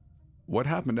throat. What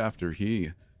happened after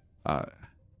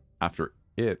after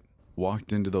it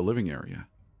walked into the living area?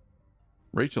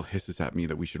 Rachel hisses at me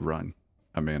that we should run,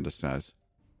 Amanda says.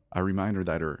 I remind her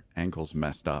that her ankle's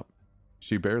messed up.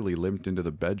 She barely limped into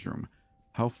the bedroom.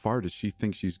 How far does she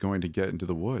think she's going to get into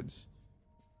the woods?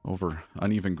 Over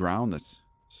uneven ground that's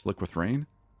slick with rain?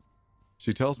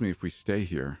 She tells me if we stay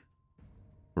here,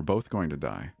 we're both going to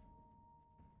die.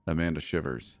 Amanda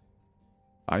shivers.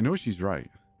 I know she's right.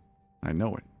 I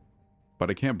know it.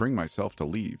 But I can't bring myself to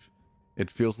leave.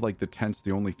 It feels like the tent's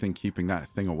the only thing keeping that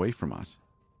thing away from us.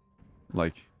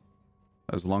 Like,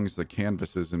 as long as the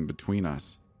canvas is in between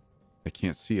us, it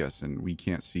can't see us and we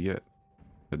can't see it.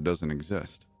 It doesn't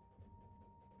exist.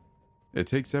 It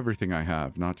takes everything I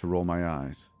have not to roll my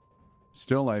eyes.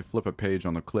 Still, I flip a page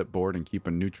on the clipboard and keep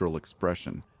a neutral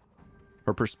expression.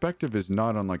 Her perspective is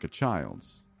not unlike a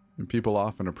child's, and people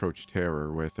often approach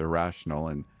terror with irrational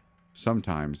and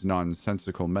sometimes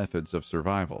nonsensical methods of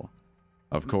survival.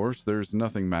 Of course, there's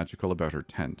nothing magical about her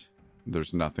tent.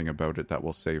 There's nothing about it that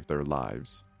will save their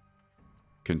lives.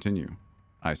 Continue,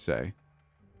 I say.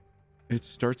 It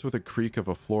starts with a creak of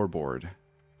a floorboard.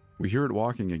 We hear it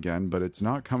walking again, but it's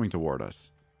not coming toward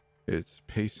us. It's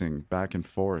pacing back and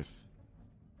forth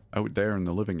out there in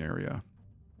the living area.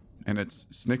 And it's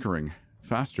snickering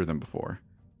faster than before.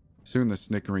 Soon the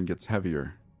snickering gets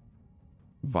heavier,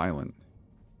 violent.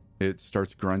 It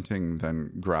starts grunting,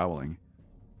 then growling.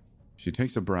 She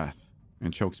takes a breath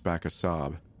and chokes back a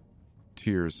sob.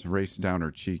 Tears race down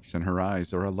her cheeks and her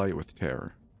eyes are alight with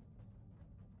terror.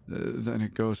 Then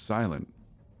it goes silent.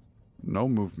 No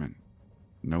movement.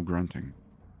 No grunting.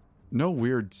 No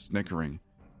weird snickering.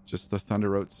 Just the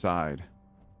thunder outside.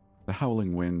 The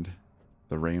howling wind.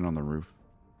 The rain on the roof.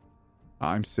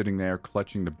 I'm sitting there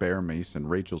clutching the bear mace and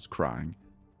Rachel's crying.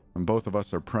 And both of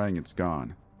us are praying it's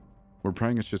gone. We're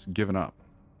praying it's just given up.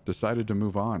 Decided to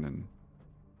move on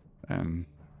And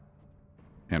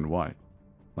what?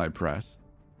 I press.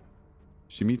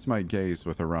 She meets my gaze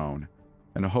with her own,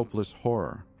 and a hopeless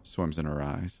horror swims in her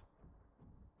eyes.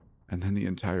 And then the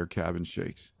entire cabin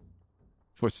shakes.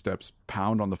 Footsteps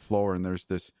pound on the floor, and there's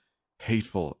this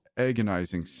hateful,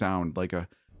 agonizing sound like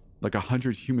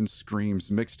 100 human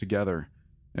screams mixed together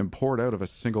and poured out of a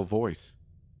single voice.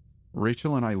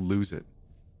 Rachel and I lose it.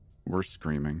 We're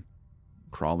screaming,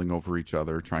 crawling over each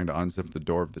other, trying to unzip the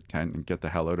door of the tent and get the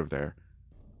hell out of there.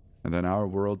 And then our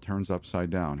world turns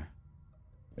upside down.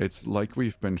 It's like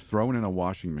we've been thrown in a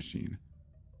washing machine.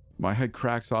 My head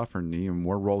cracks off her knee and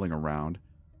we're rolling around,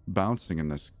 bouncing in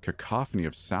this cacophony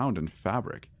of sound and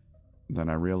fabric. Then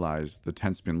I realize the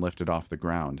tent's been lifted off the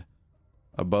ground.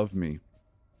 Above me,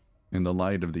 in the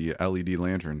light of the LED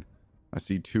lantern, I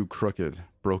see two crooked,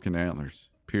 broken antlers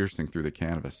piercing through the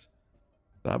canvas.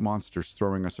 That monster's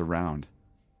throwing us around,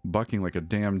 bucking like a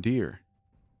damn deer.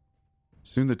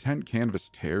 Soon the tent canvas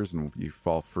tears and we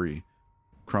fall free,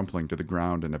 crumpling to the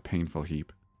ground in a painful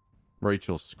heap.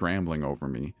 Rachel scrambling over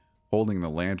me, holding the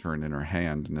lantern in her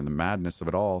hand, and in the madness of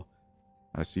it all,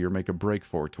 I see her make a break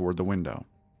for it toward the window.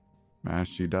 As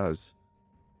she does,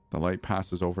 the light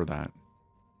passes over that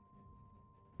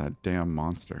damn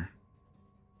monster.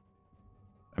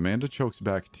 Amanda chokes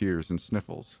back tears and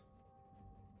sniffles.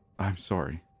 I'm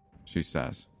sorry, she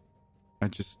says. I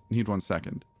just need 1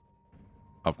 second.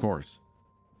 Of course.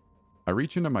 I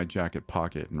reach into my jacket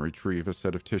pocket and retrieve a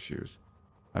set of tissues.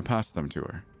 I pass them to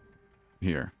her.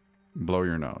 Here, blow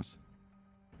your nose.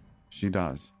 She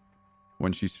does.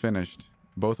 When she's finished,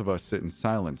 both of us sit in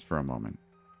silence for a moment.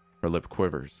 Her lip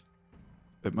quivers.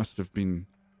 It must have been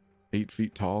 8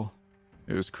 feet tall.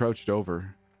 It was crouched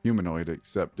over, humanoid,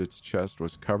 except its chest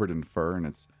was covered in fur and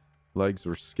its legs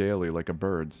were scaly like a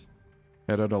bird's.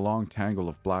 It had a long tangle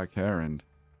of black hair and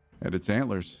its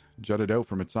antlers jutted out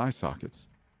from its eye sockets.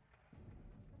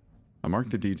 I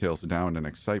marked the details down in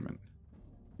excitement.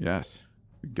 Yes,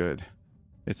 good.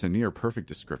 It's a near-perfect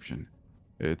description.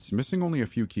 It's missing only a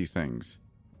few key things.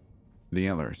 The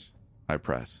antlers, I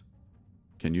press.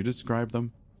 Can you describe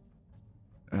them?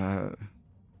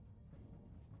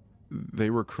 They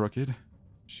were crooked,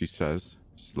 she says,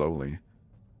 slowly.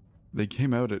 They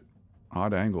came out at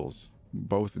odd angles,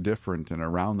 both different, and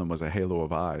around them was a halo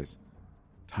of eyes.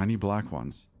 Tiny black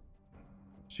ones.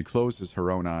 She closes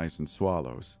her own eyes and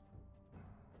swallows.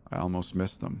 I almost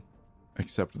missed them,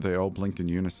 except they all blinked in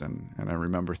unison, and I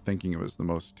remember thinking it was the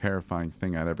most terrifying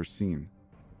thing I'd ever seen.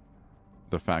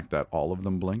 The fact that all of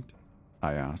them blinked?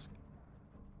 I asked.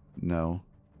 No,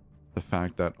 the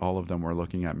fact that all of them were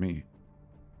looking at me.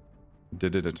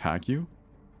 Did it attack you?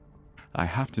 I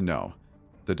have to know.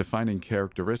 The defining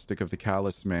characteristic of the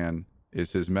Callous man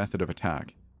is his method of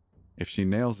attack. If she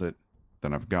nails it,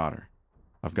 then I've got her.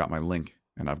 I've got my link,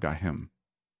 and I've got him.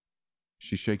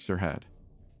 She shakes her head.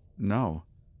 No.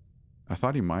 I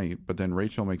thought he might, but then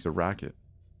Rachel makes a racket.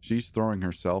 She's throwing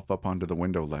herself up onto the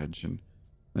window ledge, and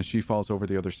then she falls over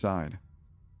the other side.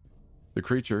 The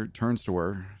creature turns to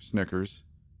her, snickers,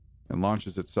 and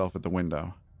launches itself at the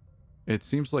window. It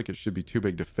seems like it should be too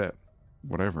big to fit,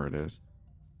 whatever it is,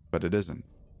 but it isn't.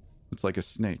 It's like a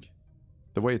snake.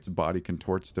 The way its body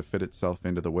contorts to fit itself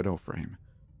into the window frame.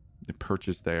 It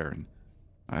perches there, and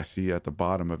I see at the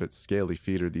bottom of its scaly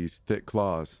feet are these thick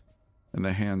claws, and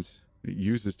the hands it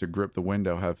uses to grip the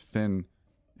window have thin,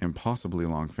 impossibly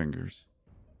long fingers.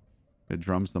 It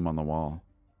drums them on the wall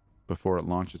before it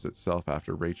launches itself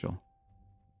after Rachel.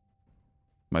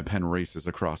 My pen races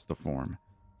across the form,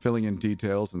 filling in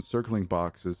details and circling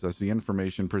boxes as the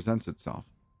information presents itself.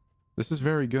 This is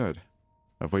very good.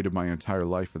 I've waited my entire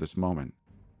life for this moment.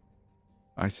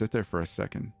 I sit there for a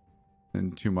second,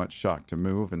 in too much shock to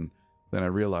move, and then I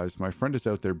realize my friend is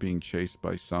out there being chased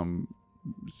by some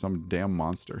damn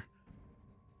monster.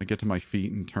 I get to my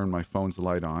feet and turn my phone's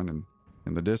light on, and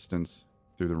in the distance,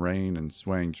 through the rain and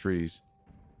swaying trees,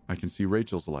 I can see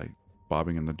Rachel's light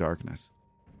bobbing in the darkness.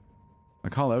 I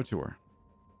call out to her.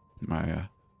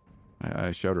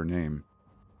 I shout her name,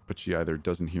 but she either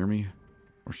doesn't hear me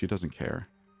or she doesn't care.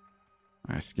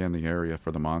 I scan the area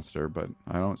for the monster, but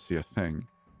I don't see a thing.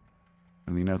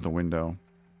 I lean out the window,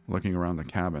 looking around the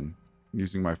cabin,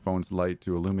 using my phone's light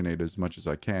to illuminate as much as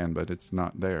I can, but it's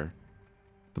not there.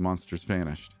 The monster's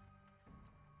vanished.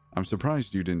 I'm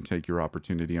surprised you didn't take your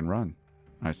opportunity and run,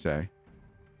 I say.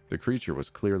 The creature was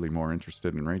clearly more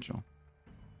interested in Rachel.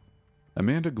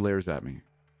 Amanda glares at me.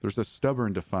 There's a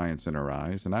stubborn defiance in her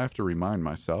eyes, and I have to remind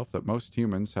myself that most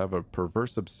humans have a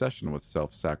perverse obsession with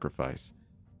self-sacrifice.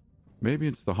 Maybe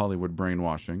it's the Hollywood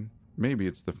brainwashing. Maybe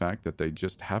it's the fact that they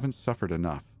just haven't suffered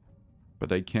enough, but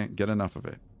they can't get enough of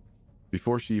it.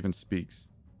 Before she even speaks,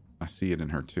 I see it in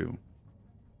her too.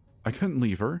 I couldn't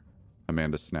leave her,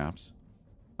 Amanda snaps.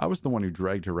 I was the one who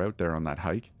dragged her out there on that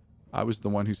hike. I was the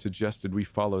one who suggested we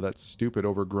follow that stupid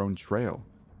overgrown trail.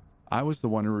 I was the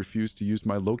one who refused to use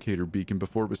my locator beacon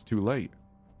before it was too late.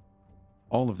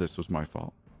 All of this was my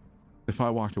fault. If I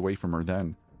walked away from her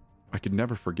then, I could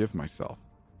never forgive myself.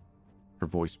 Her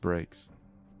voice breaks.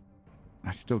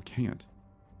 I still can't.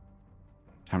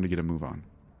 Time to get a move on.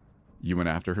 You went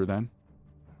after her then?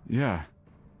 Yeah.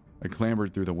 I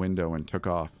clambered through the window and took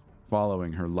off,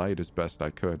 following her light as best I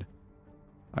could.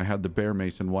 I had the bear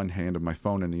mace in one hand and my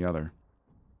phone in the other.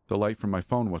 The light from my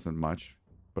phone wasn't much,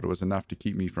 but it was enough to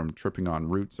keep me from tripping on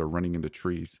roots or running into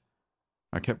trees.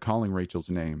 I kept calling Rachel's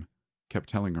name, kept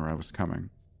telling her I was coming.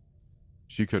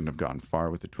 She couldn't have gotten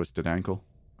far with a twisted ankle,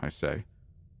 I say.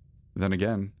 Then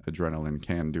again, adrenaline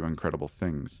can do incredible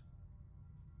things.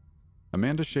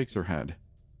 Amanda shakes her head.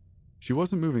 She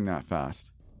wasn't moving that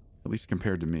fast, at least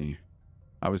compared to me.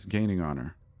 I was gaining on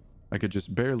her. I could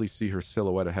just barely see her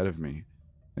silhouette ahead of me,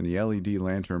 and the LED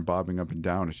lantern bobbing up and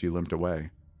down as she limped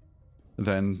away.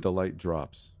 Then the light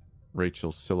drops.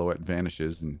 Rachel's silhouette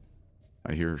vanishes, and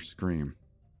I hear her scream.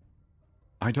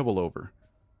 I double over,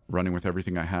 running with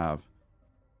everything I have.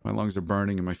 My lungs are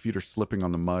burning and my feet are slipping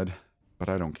on the mud, but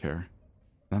I don't care.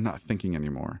 I'm not thinking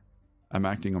anymore. I'm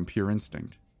acting on pure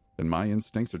instinct. and my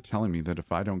instincts are telling me that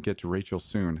if I don't get to Rachel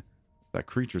soon, that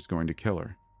creature's going to kill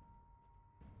her.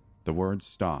 The words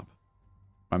stop.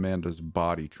 Amanda's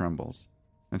body trembles,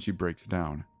 and she breaks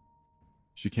down.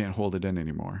 She can't hold it in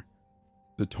anymore.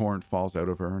 The torrent falls out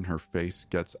of her, and her face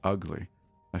gets ugly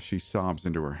as she sobs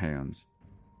into her hands.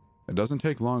 It doesn't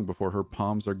take long before her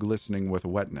palms are glistening with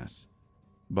wetness,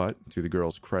 but, to the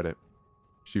girl's credit,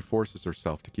 she forces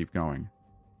herself to keep going.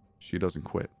 She doesn't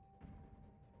quit.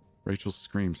 Rachel's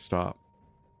screams stop.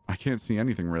 I can't see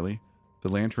anything, really. The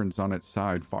lantern's on its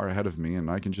side far ahead of me, and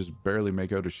I can just barely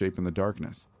make out a shape in the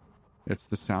darkness. It's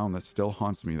the sound that still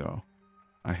haunts me, though.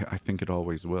 I think it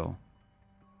always will.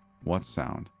 What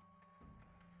sound?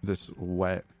 This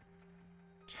wet,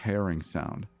 tearing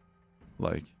sound.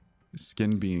 Like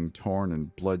skin being torn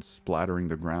and blood splattering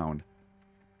the ground.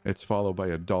 It's followed by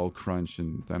a dull crunch,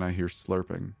 and then I hear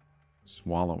slurping,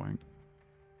 swallowing.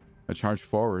 I charge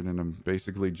forward, and I'm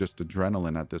basically just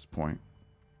adrenaline at this point.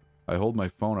 I hold my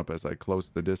phone up as I close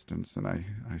the distance, and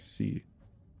I see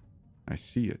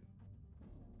it.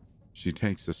 She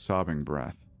takes a sobbing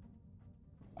breath.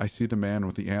 I see the man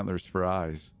with the antlers for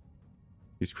eyes.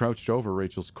 He's crouched over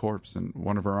Rachel's corpse, and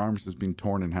one of her arms has been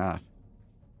torn in half,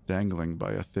 dangling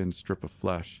by a thin strip of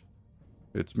flesh.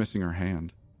 It's missing her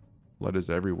hand. Blood is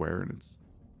everywhere, and it's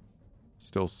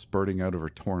still spurting out of her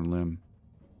torn limb.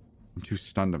 I'm too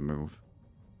stunned to move,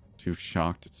 too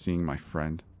shocked at seeing my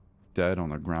friend, dead on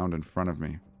the ground in front of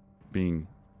me, being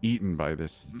eaten by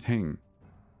this thing.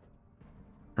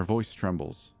 Her voice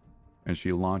trembles, and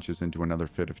she launches into another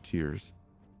fit of tears.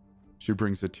 She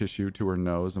brings a tissue to her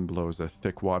nose and blows a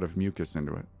thick wad of mucus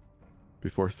into it,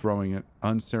 before throwing it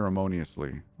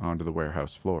unceremoniously onto the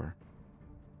warehouse floor.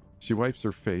 She wipes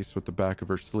her face with the back of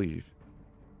her sleeve.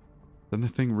 Then the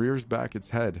thing rears back its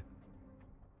head,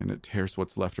 and it tears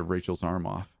what's left of Rachel's arm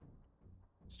off.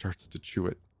 It starts to chew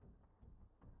it.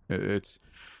 It's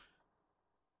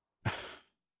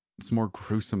more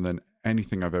gruesome than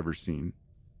anything I've ever seen.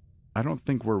 I don't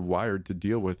think we're wired to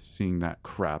deal with seeing that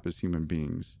crap as human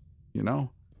beings, you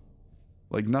know?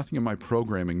 Like nothing in my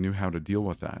programming knew how to deal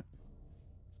with that.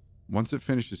 Once it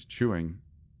finishes chewing,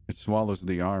 it swallows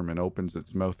the arm and opens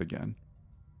its mouth again.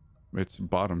 Its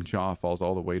bottom jaw falls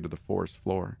all the way to the forest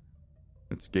floor,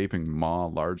 its gaping maw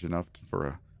large enough for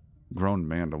a grown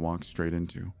man to walk straight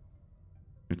into.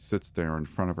 It sits there in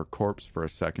front of her corpse for a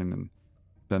second, and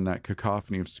then that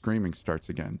cacophony of screaming starts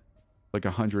again, like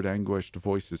 100 anguished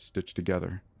voices stitched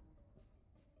together.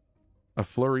 A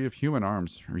flurry of human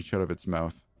arms reach out of its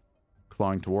mouth,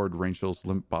 clawing toward Rachel's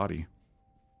limp body.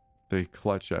 They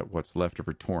clutch at what's left of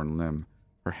her torn limb,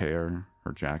 her hair,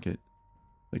 her jacket.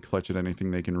 They clutch at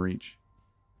anything they can reach.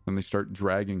 Then they start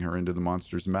dragging her into the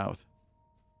monster's mouth.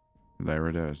 There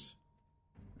it is.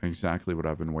 Exactly what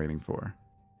I've been waiting for.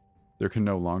 There can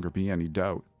no longer be any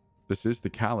doubt. This is the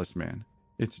Callous man.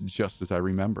 It's just as I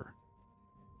remember.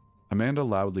 Amanda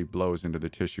loudly blows into the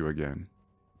tissue again.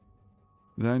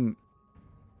 Then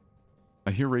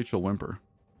I hear Rachel whimper,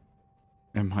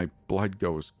 and my blood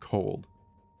goes cold.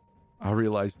 I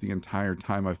realize the entire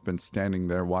time I've been standing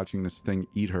there watching this thing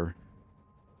eat her,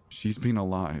 she's been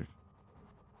alive.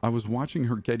 I was watching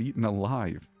her get eaten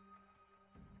alive.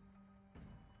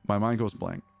 My mind goes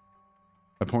blank.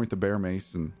 I point the bear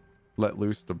mace and let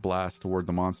loose the blast toward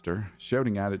the monster,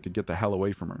 shouting at it to get the hell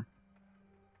away from her.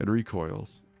 It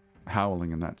recoils,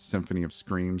 howling in that symphony of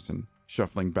screams and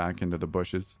shuffling back into the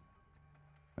bushes.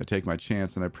 I take my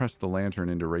chance and I press the lantern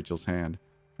into Rachel's hand.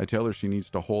 I tell her she needs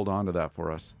to hold on to that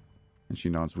for us, and she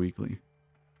nods weakly.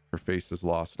 Her face has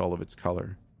lost all of its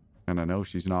color, and I know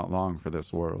she's not long for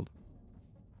this world.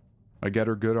 I get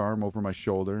her good arm over my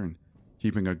shoulder and,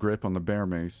 keeping a grip on the bear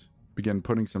mace, begin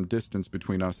putting some distance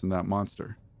between us and that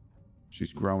monster.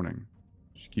 She's groaning.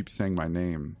 She keeps saying my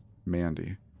name,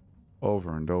 Mandy,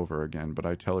 over and over again, but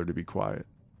I tell her to be quiet.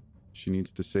 She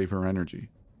needs to save her energy,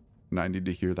 and I need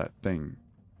to hear that thing.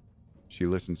 She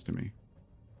listens to me.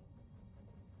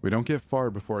 We don't get far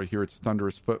before I hear its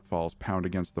thunderous footfalls pound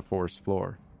against the forest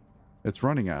floor. It's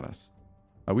running at us.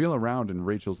 I wheel around and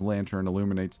Rachel's lantern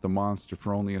illuminates the monster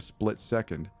for only a split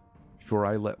second before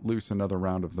I let loose another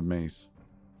round of the mace.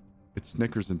 It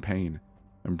snickers in pain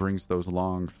and brings those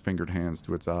long, fingered hands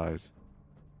to its eyes.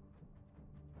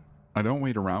 I don't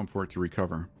wait around for it to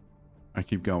recover. I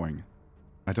keep going.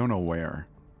 I don't know where.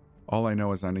 All I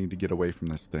know is I need to get away from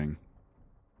this thing,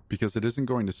 because it isn't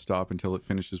going to stop until it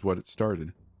finishes what it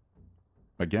started.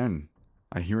 Again,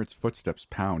 I hear its footsteps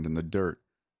pound in the dirt,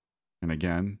 and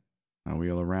again, I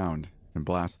wheel around and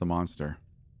blast the monster.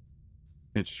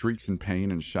 It shrieks in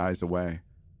pain and shies away,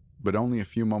 but only a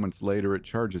few moments later it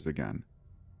charges again.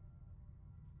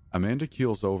 Amanda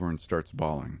keels over and starts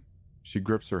bawling. She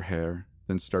grips her hair,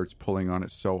 then starts pulling on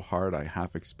it so hard I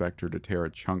half expect her to tear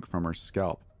a chunk from her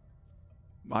scalp.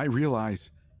 I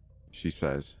realize, she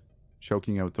says,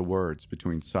 choking out the words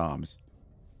between sobs.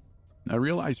 I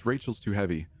realize Rachel's too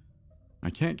heavy. I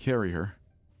can't carry her.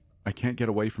 I can't get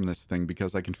away from this thing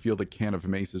because I can feel the can of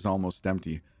mace is almost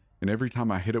empty, and every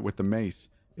time I hit it with the mace,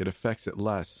 it affects it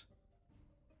less.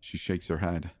 She shakes her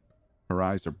head. Her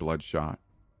eyes are bloodshot,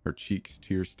 her cheeks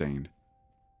tear-stained.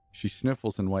 She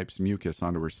sniffles and wipes mucus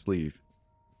onto her sleeve.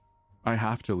 I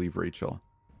have to leave Rachel.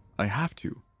 I have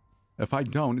to. If I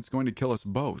don't, it's going to kill us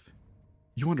both.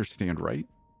 You understand, right?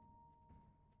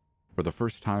 For the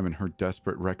first time in her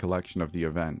desperate recollection of the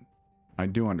event, I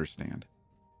do understand.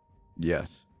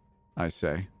 Yes, I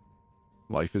say.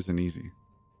 Life isn't easy.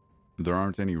 There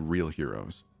aren't any real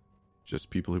heroes, just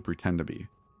people who pretend to be.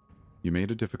 You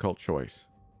made a difficult choice,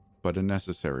 but a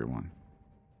necessary one.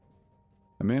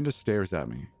 Amanda stares at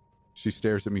me. She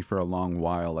stares at me for a long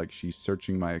while like she's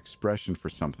searching my expression for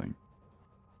something.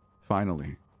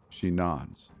 Finally, she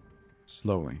nods,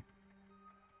 slowly.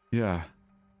 Yeah,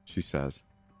 she says,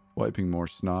 wiping more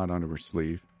snot onto her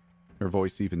sleeve. Her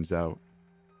voice evens out.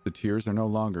 The tears are no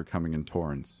longer coming in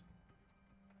torrents.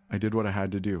 I did what I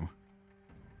had to do.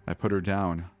 I put her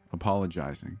down,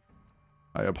 apologizing.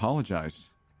 I apologized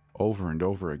over and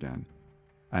over again,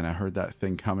 and I heard that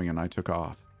thing coming and I took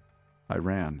off. I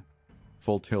ran,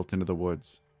 full tilt into the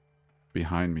woods.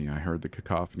 Behind me, I heard the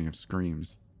cacophony of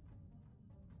screams.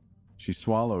 She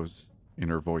swallows, and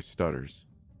her voice stutters.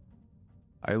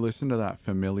 I listen to that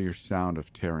familiar sound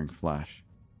of tearing flesh,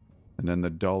 and then the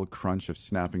dull crunch of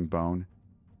snapping bone.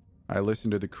 I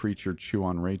listen to the creature chew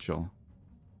on Rachel.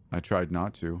 I tried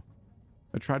not to.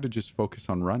 I tried to just focus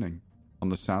on running, on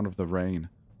the sound of the rain,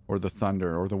 or the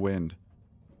thunder, or the wind,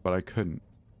 but I couldn't.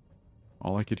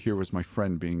 All I could hear was my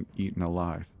friend being eaten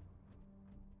alive.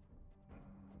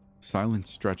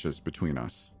 Silence stretches between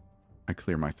us. I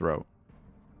clear my throat.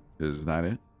 Is that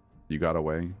it? You got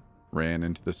away? Ran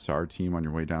into the SAR team on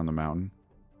your way down the mountain?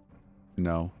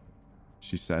 No,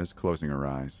 she says, closing her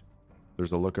eyes.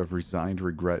 There's a look of resigned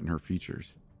regret in her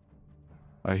features.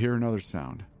 I hear another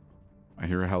sound. I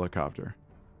hear a helicopter.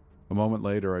 A moment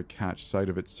later, I catch sight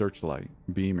of its searchlight,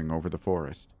 beaming over the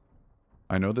forest.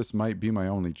 I know this might be my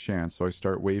only chance, so I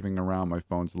start waving around my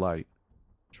phone's light,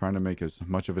 trying to make as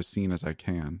much of a scene as I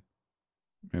can.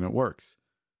 And it works.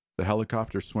 The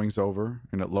helicopter swings over,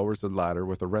 and it lowers the ladder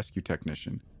with a rescue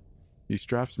technician. He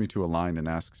straps me to a line and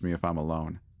asks me if I'm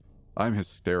alone. I'm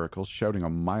hysterical, shouting a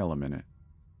mile a minute.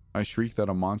 I shriek that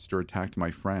a monster attacked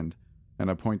my friend, and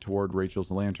I point toward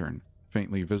Rachel's lantern,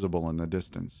 faintly visible in the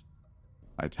distance.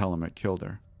 I tell him it killed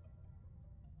her.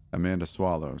 Amanda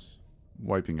swallows,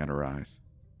 wiping at her eyes.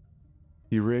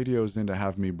 He radios in to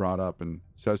have me brought up and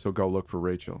says he'll go look for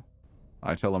Rachel.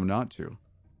 I tell him not to.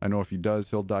 I know if he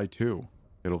does, he'll die too.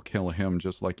 It'll kill him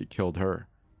just like it killed her.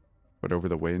 But over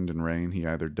the wind and rain, he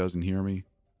either doesn't hear me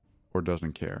or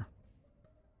doesn't care.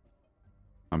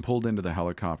 I'm pulled into the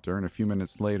helicopter, and a few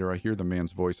minutes later, I hear the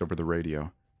man's voice over the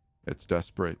radio. It's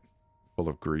desperate, full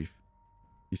of grief.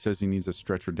 He says he needs a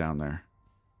stretcher down there.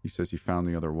 He says he found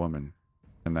the other woman,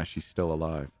 and that she's still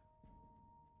alive.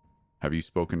 Have you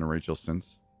spoken to Rachel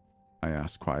since? I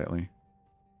ask quietly.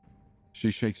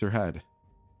 She shakes her head.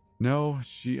 No,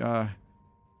 she's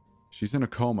in a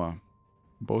coma.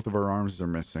 Both of her arms are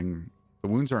missing. The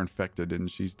wounds are infected, and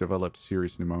she's developed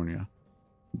serious pneumonia.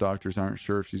 Doctors aren't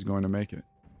sure if she's going to make it.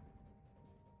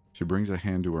 She brings a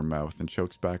hand to her mouth and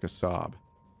chokes back a sob.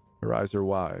 Her eyes are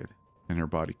wide, and her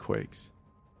body quakes.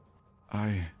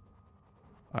 I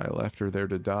left her there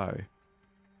to die.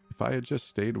 If I had just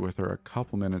stayed with her a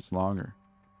couple minutes longer,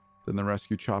 then the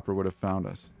rescue chopper would have found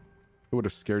us. It would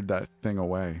have scared that thing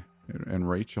away, and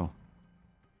Rachel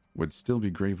would still be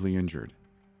gravely injured.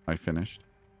 I finished.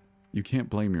 You can't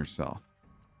blame yourself.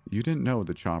 You didn't know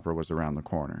the chopper was around the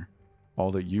corner.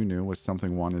 All that you knew was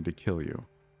something wanted to kill you,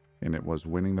 and it was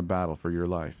winning the battle for your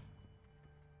life.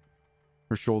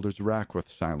 Her shoulders rack with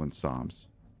silent sobs.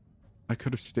 I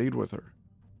could have stayed with her.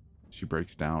 She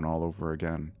breaks down all over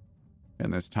again,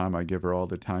 and this time I give her all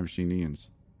the time she needs.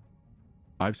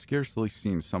 I've scarcely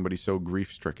seen somebody so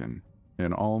grief-stricken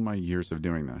in all my years of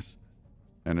doing this,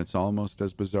 and it's almost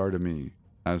as bizarre to me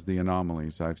as the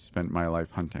anomalies I've spent my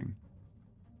life hunting.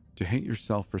 To hate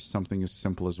yourself for something as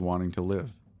simple as wanting to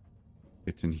live.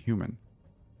 It's inhuman.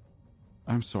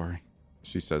 I'm sorry,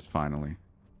 she says finally.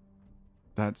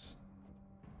 That's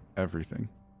everything.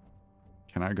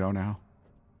 Can I go now?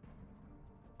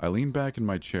 I lean back in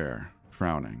my chair,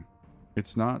 frowning.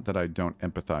 It's not that I don't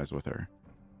empathize with her,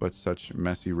 but such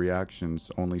messy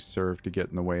reactions only serve to get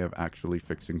in the way of actually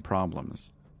fixing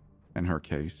problems. In her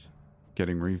case,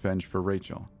 getting revenge for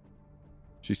Rachel.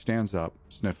 She stands up,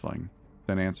 sniffling,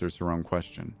 then answers her own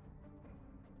question.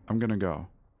 I'm gonna go.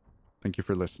 Thank you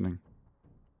for listening.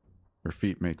 Her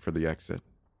feet make for the exit.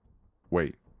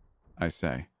 Wait, I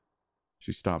say.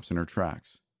 She stops in her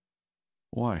tracks.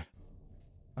 Why?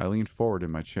 I lean forward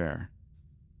in my chair.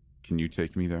 Can you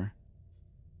take me there?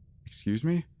 Excuse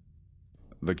me?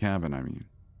 The cabin, I mean.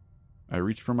 I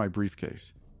reach for my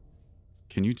briefcase.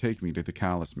 Can you take me to the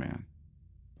Callous man?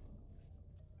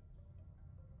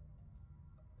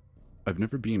 I've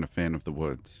never been a fan of the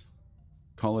woods.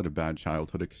 Call it a bad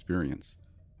childhood experience.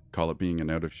 Call it being an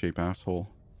out-of-shape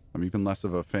asshole. I'm even less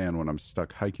of a fan when I'm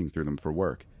stuck hiking through them for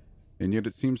work, and yet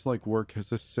it seems like work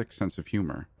has a sick sense of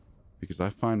humor, because I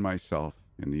find myself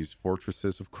in these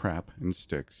fortresses of crap and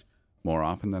sticks more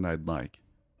often than I'd like,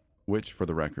 which, for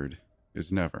the record,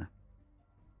 is never.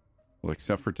 Well,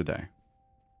 except for today.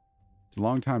 It's a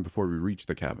long time before we reach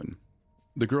the cabin.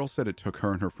 The girl said it took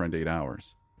her and her friend 8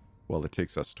 hours. Well, it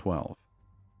takes us 12.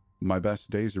 My best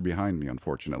days are behind me,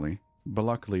 unfortunately, but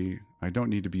luckily, I don't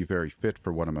need to be very fit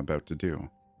for what I'm about to do.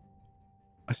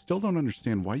 I still don't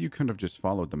understand why you couldn't have just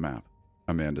followed the map,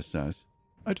 Amanda says.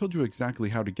 I told you exactly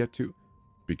how to get to...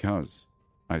 Because,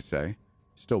 I say,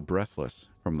 still breathless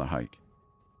from the hike.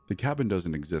 The cabin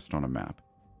doesn't exist on a map.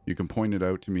 You can point it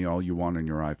out to me all you want on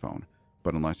your iPhone,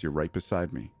 but unless you're right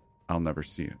beside me, I'll never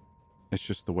see it. It's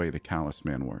just the way the Callous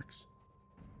man works.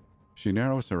 She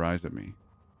narrows her eyes at me.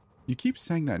 You keep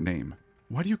saying that name.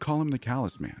 Why do you call him the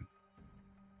Callous man?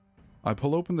 I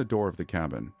pull open the door of the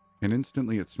cabin, and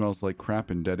instantly it smells like crap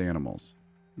and dead animals.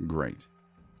 Great.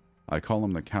 I call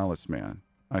him the Callous man,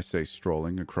 I say,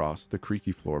 strolling across the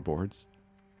creaky floorboards.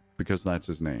 Because that's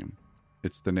his name.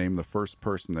 It's the name the first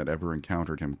person that ever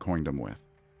encountered him coined him with,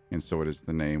 and so it is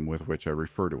the name with which I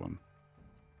refer to him.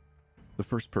 The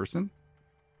first person?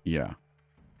 Yeah,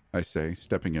 I say,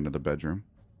 stepping into the bedroom.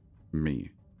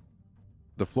 Me.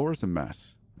 The floor is a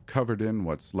mess, covered in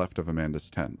what's left of Amanda's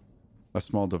tent. A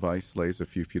small device lays a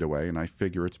few feet away, and I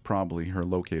figure it's probably her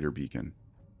locator beacon.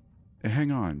 Hey,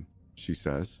 hang on, she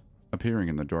says, appearing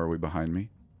in the doorway behind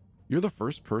me. You're the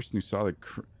first person who saw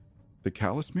the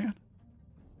Callous man?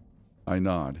 I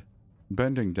nod,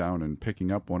 bending down and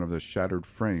picking up one of the shattered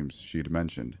frames she'd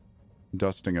mentioned.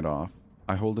 Dusting it off,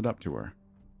 I hold it up to her.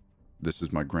 This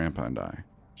is my grandpa and I,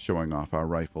 showing off our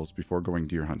rifles before going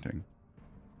deer hunting.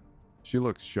 She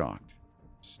looks shocked,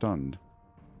 stunned.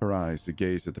 Her eyes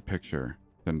gaze at the picture,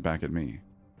 then back at me.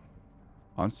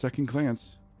 On second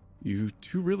glance, you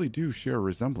two really do share a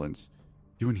resemblance.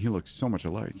 You and he look so much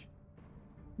alike.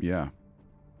 Yeah,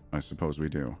 I suppose we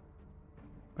do.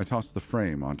 I toss the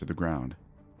frame onto the ground.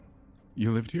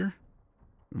 You lived here?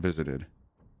 Visited.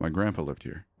 My grandpa lived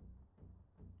here.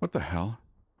 What the hell?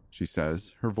 She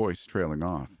says, her voice trailing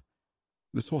off.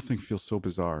 This whole thing feels so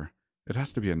bizarre. It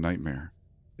has to be a nightmare.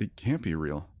 It can't be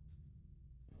real.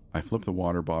 I flip the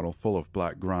water bottle full of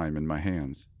black grime in my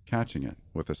hands, catching it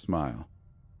with a smile.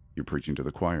 You're preaching to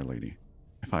the choir, lady.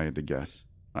 If I had to guess,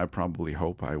 I probably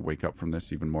hope I wake up from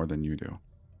this even more than you do.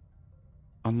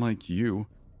 Unlike you,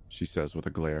 she says with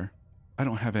a glare, I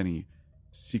don't have any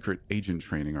secret agent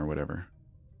training or whatever.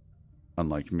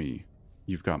 Unlike me,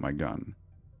 you've got my gun.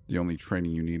 The only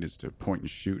training you need is to point and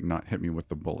shoot and not hit me with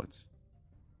the bullets.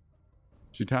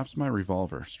 She taps my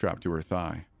revolver strapped to her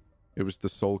thigh. It was the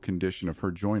sole condition of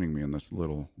her joining me on this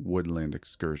little woodland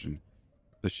excursion,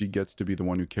 that she gets to be the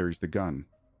one who carries the gun.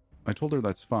 I told her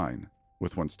that's fine,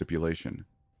 with one stipulation.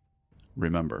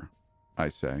 Remember, I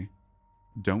say,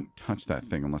 don't touch that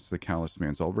thing unless the Callous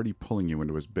man's already pulling you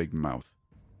into his big mouth.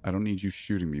 I don't need you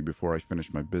shooting me before I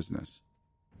finish my business.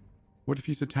 What if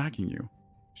he's attacking you?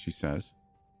 She says.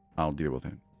 I'll deal with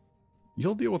it.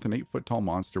 You'll deal with an 8-foot-tall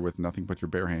monster with nothing but your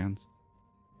bare hands?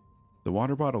 The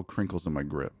water bottle crinkles in my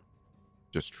grip.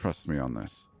 Just trust me on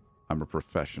this. I'm a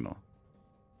professional.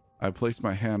 I place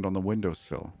my hand on the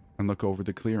windowsill and look over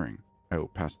the clearing,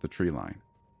 out past the tree line.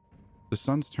 The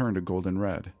sun's turned a golden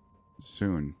red.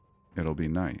 Soon, it'll be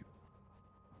night.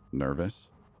 Nervous?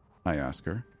 I ask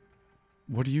her.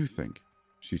 What do you think?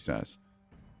 She says.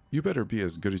 You better be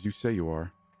as good as you say you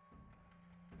are.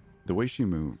 The way she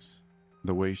moves,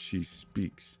 the way she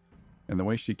speaks, and the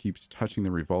way she keeps touching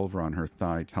the revolver on her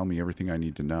thigh tell me everything I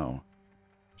need to know.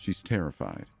 She's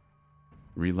terrified.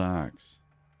 Relax,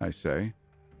 I say.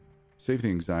 Save the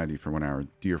anxiety for when our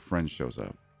dear friend shows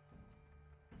up.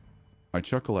 I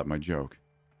chuckle at my joke,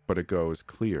 but it goes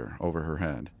clear over her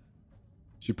head.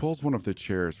 She pulls one of the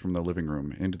chairs from the living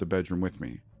room into the bedroom with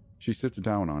me. She sits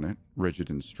down on it, rigid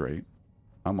and straight.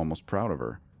 I'm almost proud of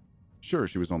her. Sure,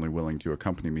 she was only willing to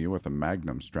accompany me with a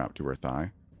magnum strapped to her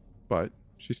thigh, but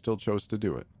she still chose to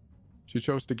do it. She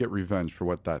chose to get revenge for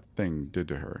what that thing did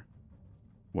to her.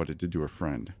 What it did to her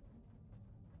friend.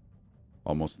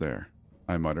 Almost there,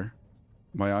 I mutter.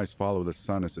 My eyes follow the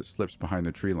sun as it slips behind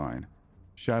the tree line.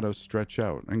 Shadows stretch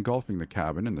out, engulfing the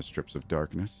cabin in the strips of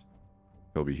darkness.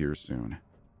 He'll be here soon.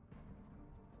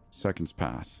 Seconds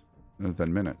pass,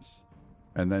 then minutes,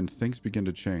 and then things begin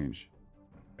to change.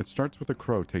 It starts with a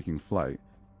crow taking flight,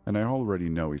 and I already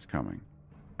know he's coming.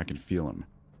 I can feel him.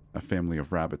 A family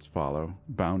of rabbits follow,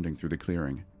 bounding through the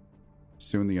clearing.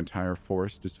 Soon the entire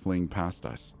forest is fleeing past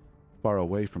us, far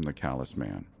away from the Callous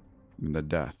man, and the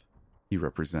death he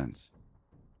represents.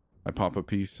 I pop a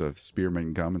piece of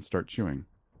spearmint gum and start chewing.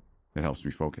 It helps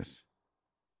me focus.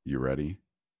 You ready?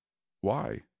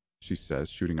 Why? She says,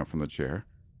 shooting up from the chair.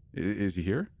 Is he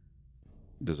here?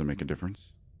 Doesn't make a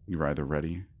difference. You're either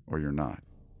ready or you're not.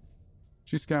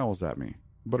 She scowls at me,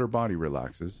 but her body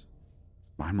relaxes.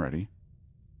 I'm ready.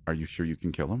 Are you sure you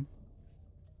can kill him?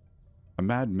 A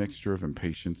mad mixture of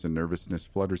impatience and nervousness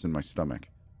flutters in my stomach.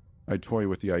 I toy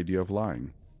with the idea of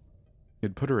lying.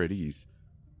 It'd put her at ease.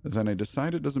 Then I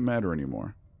decide it doesn't matter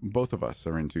anymore. Both of us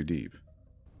are in too deep.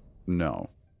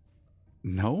 No.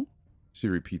 No? She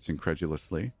repeats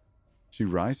incredulously. She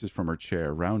rises from her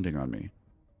chair, rounding on me.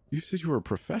 You said you were a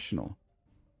professional.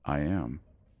 I am.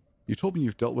 You told me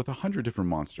you've dealt with 100 different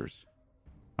monsters.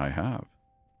 I have.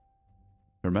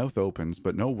 Her mouth opens,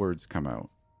 but no words come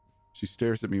out. She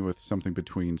stares at me with something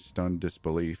between stunned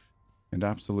disbelief and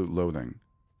absolute loathing.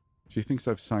 She thinks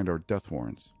I've signed our death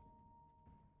warrants.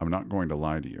 I'm not going to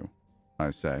lie to you,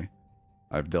 I say.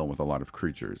 I've dealt with a lot of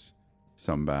creatures.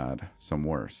 Some bad, some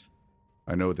worse.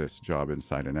 I know this job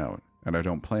inside and out, and I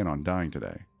don't plan on dying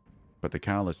today. But the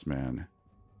Callous man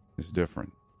is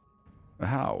different.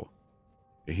 How?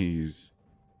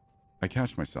 I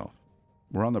catch myself.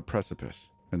 We're on the precipice,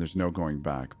 and there's no going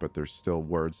back, but there's still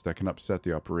words that can upset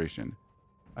the operation.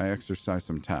 I exercise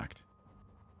some tact.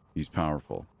 He's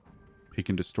powerful. He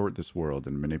can distort this world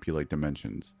and manipulate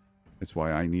dimensions. It's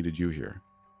why I needed you here.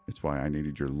 It's why I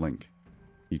needed your link.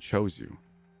 He chose you.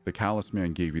 The Callous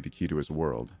man gave you the key to his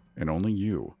world, and only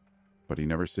you, but he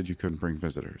never said you couldn't bring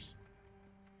visitors.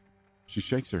 She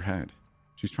shakes her head.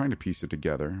 She's trying to piece it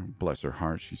together. Bless her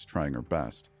heart, she's trying her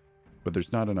best. But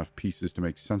there's not enough pieces to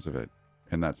make sense of it,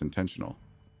 and that's intentional.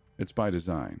 It's by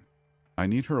design. I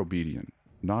need her obedient,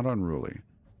 not unruly.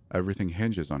 Everything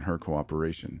hinges on her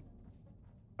cooperation.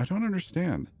 I don't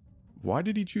understand. Why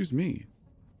did he choose me?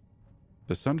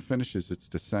 The sun finishes its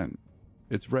descent,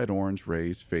 its red-orange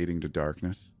rays fading to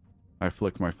darkness. I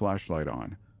flick my flashlight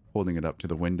on, holding it up to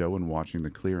the window and watching the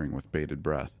clearing with bated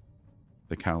breath.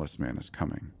 The Callous man is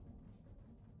coming.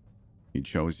 He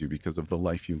chose you because of the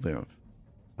life you live.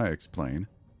 I explain.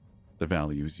 The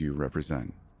values you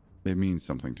represent. It means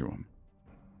something to him.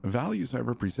 The values I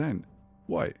represent?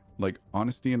 What, like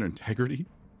honesty and integrity?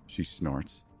 She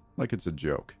snorts, like it's a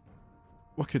joke.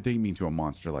 What could they mean to a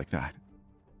monster like that?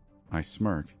 I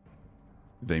smirk.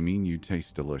 They mean you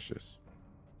taste delicious.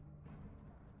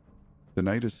 The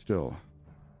night is still,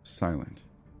 silent.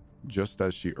 Just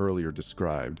as she earlier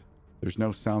described, there's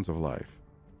no sounds of life.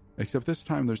 Except this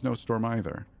time there's no storm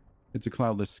either. It's a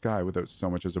cloudless sky without so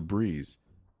much as a breeze,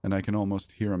 and I can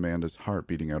almost hear Amanda's heart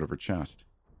beating out of her chest.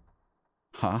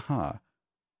 Ha ha,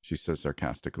 she says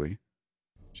sarcastically.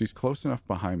 She's close enough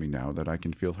behind me now that I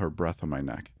can feel her breath on my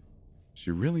neck.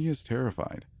 She really is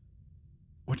terrified.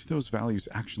 What do those values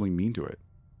actually mean to it?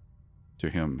 To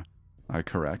him, I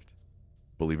correct.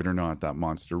 Believe it or not, that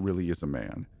monster really is a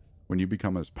man. When you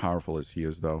become as powerful as he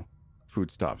is, though,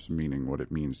 food stops meaning what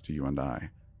it means to you and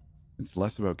I. It's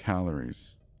less about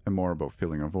calories and more about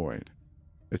filling a void.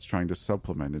 It's trying to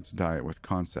supplement its diet with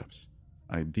concepts,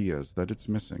 ideas that it's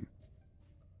missing.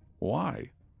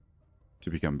 Why? To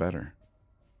become better.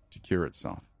 To cure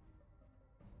itself.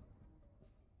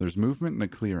 There's movement in the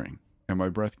clearing, and my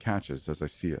breath catches as I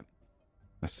see it.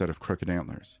 A set of crooked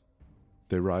antlers.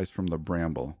 They rise from the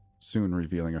bramble, soon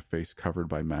revealing a face covered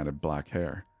by matted black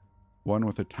hair. One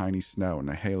with a tiny snout and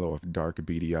a halo of dark,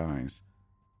 beady eyes.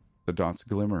 The dots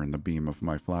glimmer in the beam of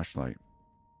my flashlight.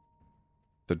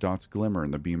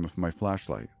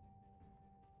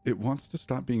 It wants to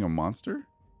stop being a monster?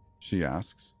 She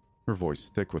asks, her voice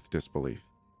thick with disbelief.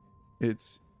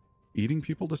 It's eating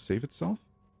people to save itself?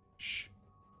 Shh,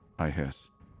 I hiss.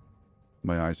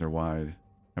 My eyes are wide,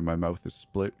 and my mouth is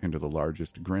split into the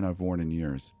largest grin I've worn in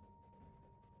years.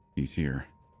 He's here.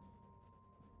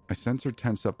 I sense her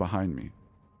tense up behind me,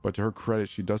 but to her credit,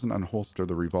 she doesn't unholster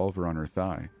the revolver on her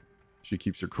thigh. She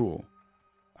keeps her cool.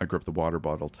 I grip the water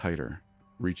bottle tighter,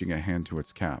 reaching a hand to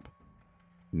its cap.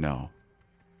 No.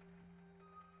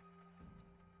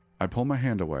 I pull my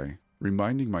hand away,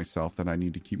 reminding myself that I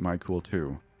need to keep my cool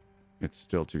too. It's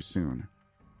still too soon.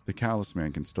 The Callous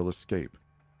man can still escape,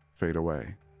 fade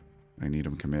away. I need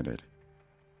him committed.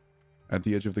 At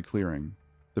the edge of the clearing,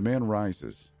 the man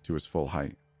rises to his full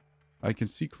height. I can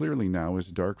see clearly now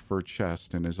his dark fur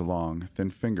chest and his long, thin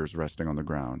fingers resting on the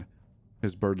ground.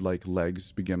 His bird-like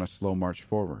legs begin a slow march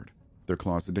forward, their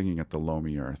claws digging at the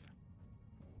loamy earth.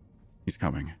 He's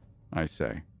coming, I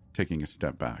say, taking a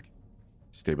step back.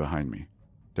 Stay behind me,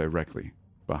 directly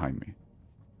behind me.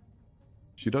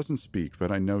 She doesn't speak,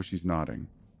 but I know she's nodding.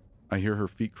 I hear her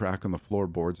feet crack on the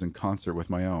floorboards in concert with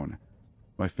my own.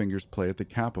 My fingers play at the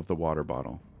cap of the water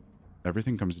bottle.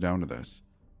 Everything comes down to this.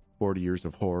 40 years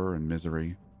of horror and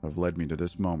misery have led me to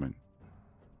this moment.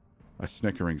 A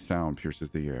snickering sound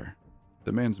pierces the air.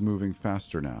 The man's moving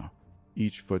faster now,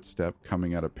 each footstep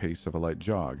coming at a pace of a light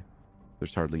jog.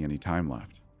 There's hardly any time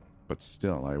left, but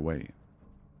still I wait.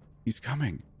 He's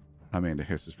coming, Amanda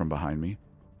hisses from behind me.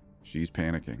 She's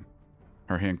panicking.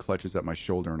 Her hand clutches at my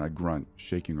shoulder and I grunt,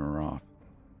 shaking her off.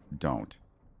 Don't,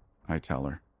 I tell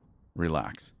her.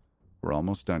 Relax. We're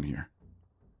almost done here.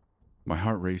 My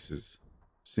heart races.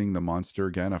 Seeing the monster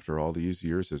again after all these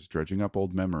years is dredging up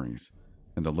old memories,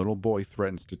 and the little boy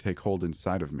threatens to take hold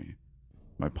inside of me.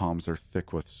 My palms are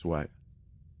thick with sweat.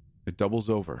 It doubles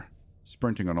over,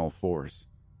 sprinting on all fours.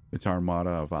 Its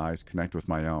armada of eyes connect with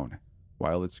my own,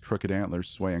 while its crooked antlers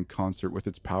sway in concert with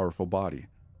its powerful body.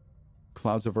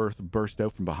 Clouds of earth burst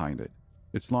out from behind it,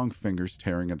 its long fingers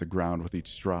tearing at the ground with each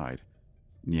stride.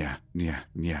 Nya, nya,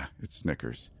 nya, it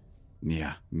snickers.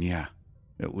 Nya, nya.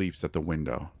 It leaps at the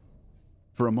window.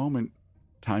 For a moment,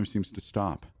 time seems to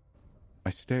stop.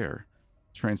 I stare,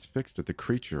 transfixed at the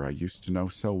creature I used to know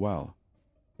so well.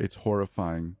 Its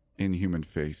horrifying, inhuman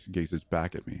face gazes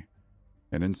back at me,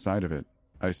 and inside of it,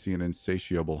 I see an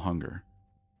insatiable hunger,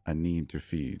 a need to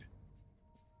feed.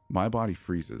 My body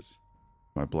freezes.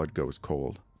 My blood goes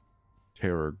cold.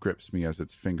 Terror grips me as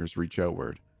its fingers reach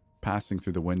outward, passing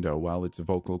through the window while its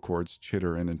vocal cords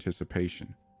chitter in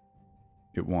anticipation.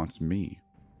 It wants me.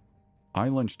 I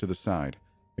lunge to the side.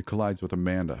 It collides with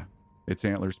Amanda, its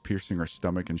antlers piercing her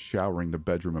stomach and showering the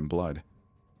bedroom in blood.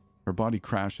 Her body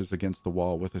crashes against the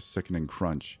wall with a sickening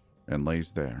crunch and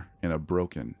lays there in a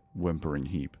broken, whimpering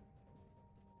heap.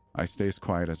 I stay as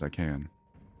quiet as I can.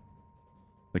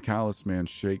 The Callous man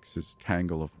shakes his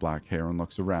tangle of black hair and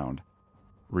looks around,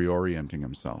 reorienting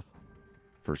himself.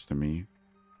 First to me,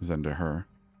 then to her,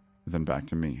 then back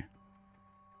to me.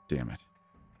 Damn it.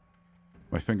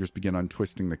 My fingers begin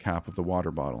untwisting the cap of the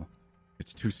water bottle.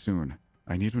 It's too soon.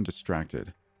 I need him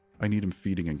distracted. I need him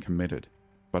feeding and committed,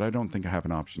 but I don't think I have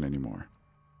an option anymore.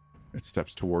 It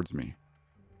steps towards me.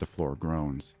 The floor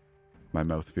groans. My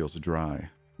mouth feels dry,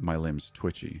 my limbs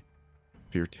twitchy.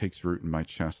 Fear takes root in my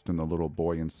chest and the little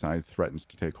boy inside threatens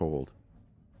to take hold.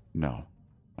 No,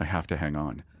 I have to hang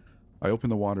on. I open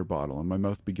the water bottle and my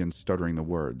mouth begins stuttering the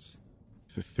words.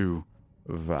 Thu,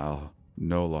 Val,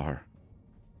 Nolar.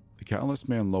 The Callous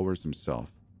man lowers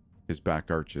himself. His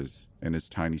back arches, and his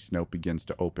tiny snout begins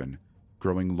to open,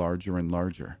 growing larger and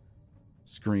larger.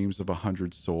 Screams of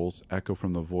 100 souls echo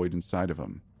from the void inside of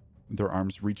him, their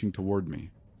arms reaching toward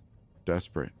me,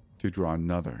 desperate to draw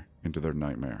another into their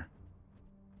nightmare.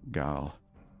 Gal,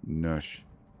 Nush,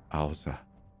 Alza.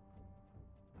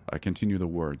 I continue the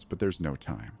words, but there's no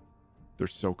time. They're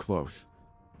so close.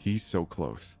 He's so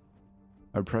close.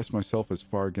 I press myself as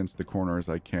far against the corner as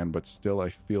I can, but still I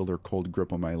feel their cold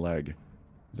grip on my leg.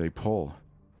 They pull.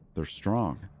 They're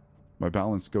strong. My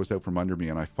balance goes out from under me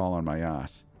and I fall on my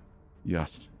ass.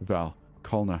 Yes, Val,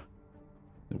 Kulna.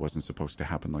 It wasn't supposed to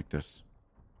happen like this.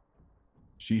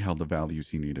 She held the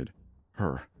values he needed.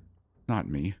 Her, not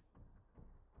me.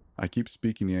 I keep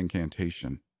speaking the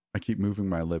incantation. I keep moving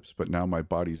my lips, but now my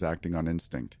body's acting on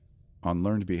instinct, on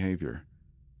learned behavior.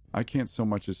 I can't so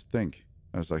much as think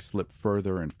as I slip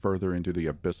further and further into the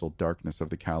abyssal darkness of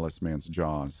the Callous man's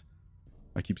jaws.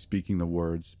 I keep speaking the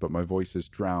words, but my voice is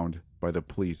drowned by the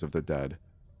pleas of the dead,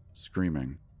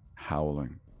 screaming,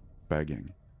 howling,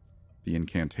 begging. The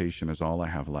incantation is all I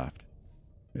have left.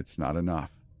 It's not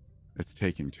enough. It's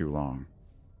taking too long.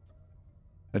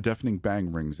 A deafening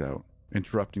bang rings out,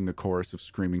 interrupting the chorus of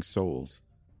screaming souls.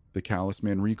 The Callous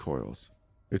man recoils,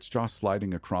 its jaw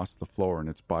sliding across the floor and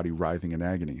its body writhing in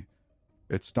agony.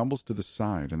 It stumbles to the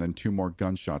side, and then 2 more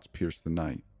gunshots pierce the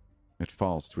night. It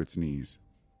falls to its knees.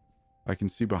 I can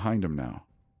see behind him now.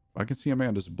 I can see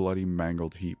Amanda's bloody,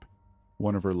 mangled heap.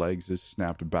 One of her legs is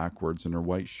snapped backwards, and her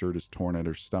white shirt is torn at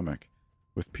her stomach,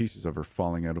 with pieces of her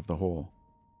falling out of the hole.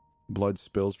 Blood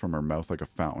spills from her mouth like a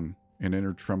fountain, and in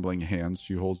her trembling hands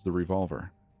she holds the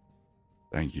revolver.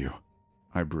 Thank you,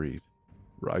 I breathe,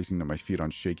 rising to my feet on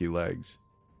shaky legs.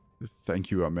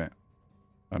 Thank you, Amit.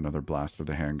 Another blast of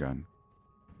the handgun.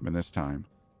 and this time,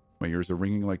 my ears are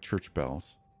ringing like church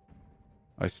bells.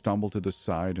 I stumble to the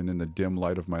side, and in the dim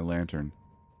light of my lantern,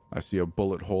 I see a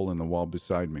bullet hole in the wall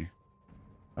beside me.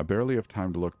 I barely have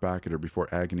time to look back at her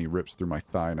before agony rips through my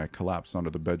thigh and I collapse onto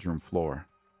the bedroom floor.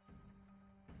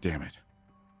 Damn it.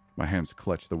 My hands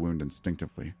clutch the wound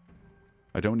instinctively.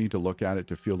 I don't need to look at it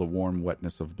to feel the warm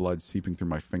wetness of blood seeping through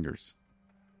my fingers.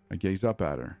 I gaze up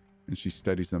at her, and she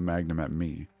steadies the magnum at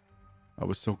me. I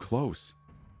was so close.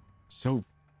 So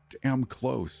damn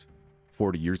close.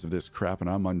 40 years of this crap and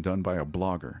I'm undone by a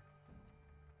blogger.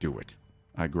 Do it,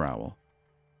 I growl.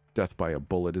 Death by a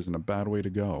bullet isn't a bad way to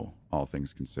go, all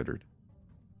things considered.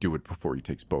 Do it before he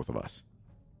takes both of us.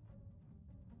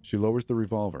 She lowers the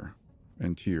revolver,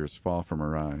 and tears fall from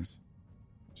her eyes.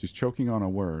 She's choking on a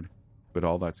word, but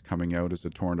all that's coming out is a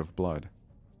torrent of blood.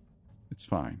 It's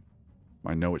fine.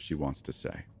 I know what she wants to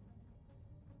say.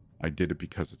 I did it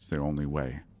because it's the only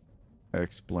way, I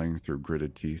explain through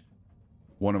gritted teeth.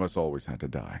 One of us always had to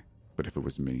die, but if it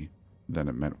was me, then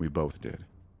it meant we both did.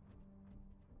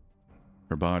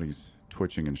 Her body's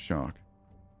twitching in shock.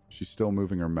 She's still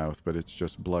moving her mouth, but it's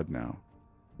just blood now.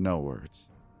 No words,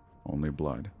 only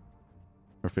blood.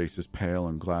 Her face is pale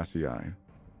and glassy-eyed,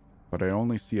 but I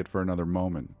only see it for another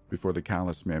moment before the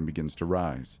Callous man begins to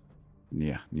rise.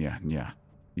 Nya, nya, nya.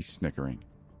 He's snickering,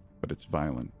 but it's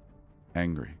violent,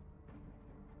 angry.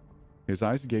 His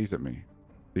eyes gaze at me.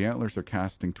 The antlers are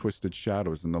casting twisted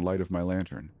shadows in the light of my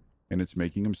lantern, and it's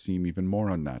making him seem even more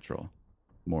unnatural,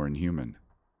 more inhuman.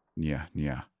 Nya,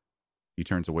 nya. He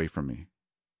turns away from me.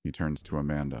 He turns to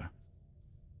Amanda.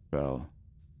 Bel,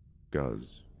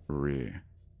 Guz, Re,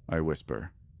 I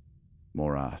whisper.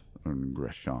 Morath un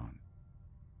Greshon.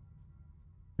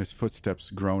 His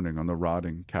footsteps groaning on the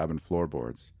rotting cabin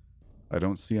floorboards. I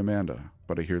don't see Amanda,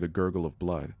 but I hear the gurgle of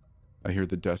blood. I hear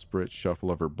the desperate shuffle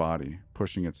of her body,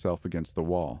 pushing itself against the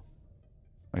wall.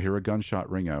 I hear a gunshot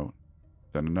ring out,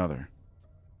 then another.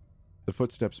 The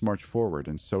footsteps march forward,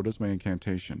 and so does my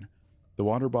incantation. The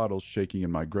water bottle's shaking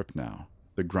in my grip now,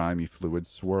 the grimy fluid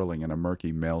swirling in a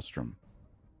murky maelstrom.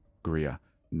 Gria,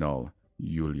 Null,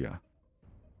 Yulia.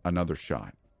 Another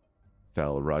shot.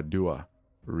 Thel Radua,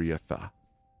 Riatha.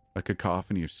 A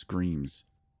cacophony of screams.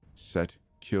 Set,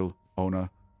 kill, Ona,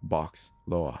 box,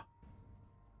 Loa.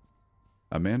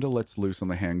 Amanda lets loose on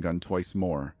the handgun twice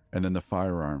more, and then the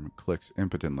firearm clicks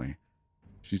impotently.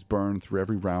 She's burned through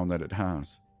every round that it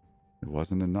has. It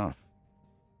wasn't enough.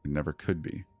 It never could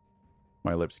be.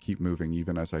 My lips keep moving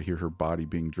even as I hear her body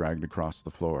being dragged across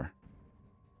the floor.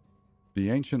 The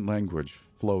ancient language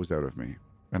flows out of me,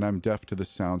 and I'm deaf to the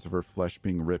sounds of her flesh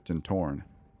being ripped and torn,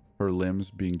 her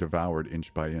limbs being devoured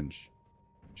inch by inch.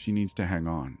 She needs to hang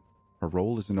on. Her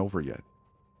role isn't over yet.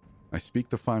 I speak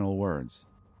the final words.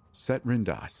 Set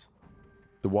Rindas.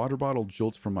 The water bottle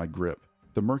jolts from my grip,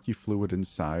 the murky fluid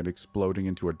inside exploding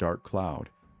into a dark cloud,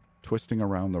 twisting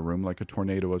around the room like a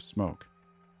tornado of smoke.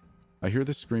 I hear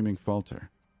the screaming falter.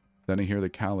 Then I hear the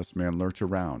Callous man lurch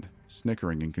around,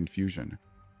 snickering in confusion.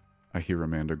 I hear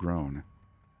Amanda groan.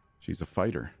 She's a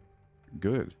fighter.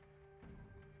 Good.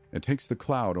 It takes the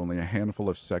cloud only a handful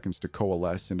of seconds to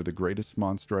coalesce into the greatest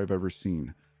monster I've ever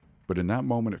seen, but in that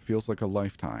moment it feels like a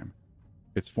lifetime.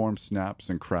 Its form snaps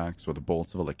and cracks with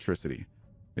bolts of electricity.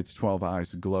 Its 12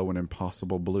 eyes glow an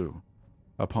impossible blue.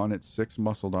 Upon its 6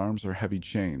 muscled arms are heavy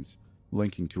chains,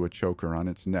 linking to a choker on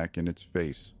its neck, and its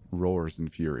face roars in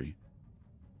fury.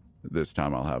 This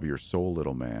time I'll have your soul,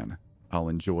 little man. I'll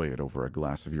enjoy it over a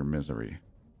glass of your misery.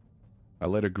 I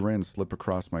let a grin slip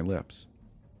across my lips.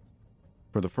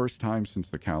 For the first time since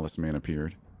the Callous man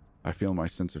appeared, I feel my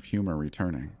sense of humor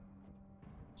returning.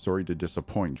 Sorry to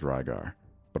disappoint, Drygar,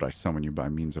 but I summon you by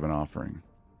means of an offering.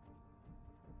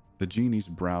 The genie's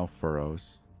brow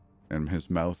furrows, and his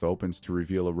mouth opens to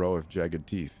reveal a row of jagged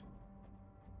teeth.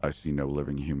 I see no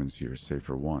living humans here save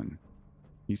for one.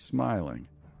 He's smiling.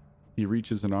 He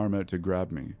reaches an arm out to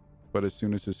grab me, but as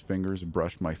soon as his fingers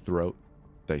brush my throat,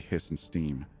 they hiss and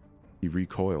steam. He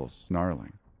recoils,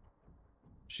 snarling.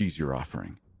 She's your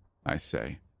offering, I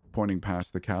say, pointing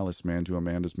past the Callous man to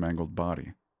Amanda's mangled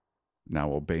body.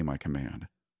 Now obey my command.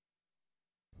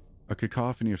 A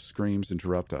cacophony of screams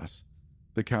interrupt us.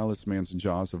 The Callous man's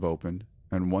jaws have opened,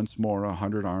 and once more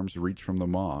 100 arms reach from the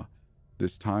maw,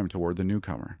 this time toward the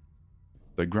newcomer.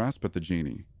 They grasp at the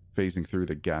genie, phasing through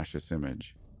the gaseous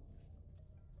image.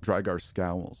 Drygar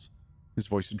scowls, his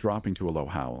voice dropping to a low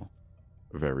howl.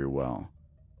 Very well.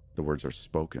 The words are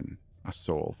spoken, a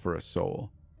soul for a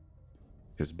soul.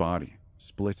 His body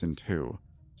splits in two,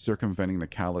 circumventing the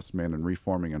Callous man and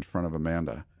reforming in front of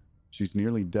Amanda. She's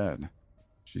nearly dead.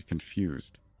 She's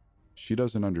confused. She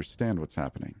doesn't understand what's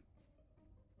happening.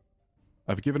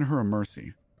 I've given her a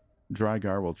mercy.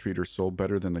 Drygar will treat her soul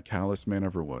better than the Callous man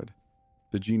ever would.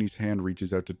 The genie's hand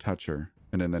reaches out to touch her,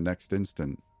 and in the next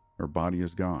instant, her body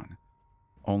is gone.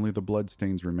 Only the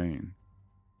bloodstains remain.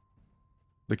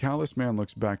 The Callous man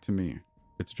looks back to me,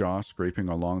 its jaw scraping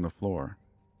along the floor.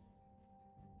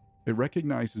 It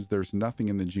recognizes there's nothing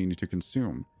in the genie to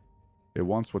consume. It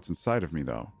wants what's inside of me,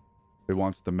 though. It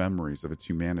wants the memories of its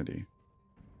humanity.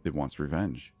 It wants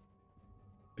revenge.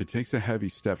 It takes a heavy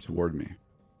step toward me,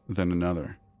 then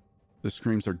another. The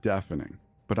screams are deafening,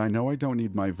 but I know I don't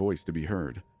need my voice to be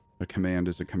heard. A command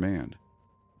is a command.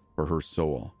 For her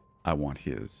soul, I want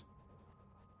his.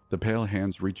 The pale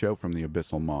hands reach out from the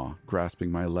abyssal maw,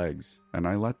 grasping my legs, and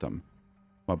I let them.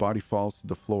 My body falls to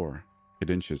the floor. It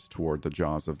inches toward the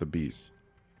jaws of the beast,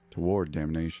 toward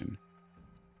damnation.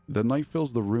 The night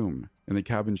fills the room, and the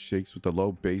cabin shakes with the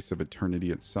low bass of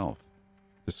eternity itself.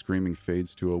 The screaming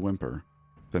fades to a whimper.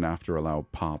 Then after a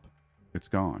loud pop, it's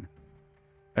gone.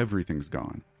 Everything's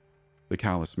gone. The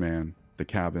Callous man, the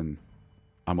cabin.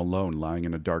 I'm alone lying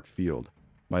in a dark field,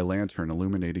 my lantern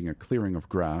illuminating a clearing of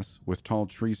grass with tall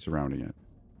trees surrounding it.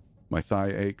 My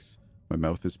thigh aches, my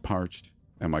mouth is parched,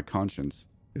 and my conscience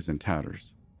is in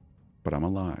tatters. But I'm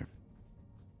alive.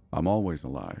 I'm always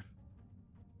alive.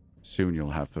 Soon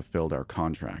you'll have fulfilled our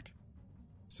contract,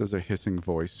 says a hissing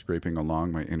voice scraping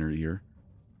along my inner ear.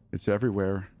 It's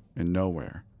everywhere and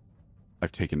nowhere.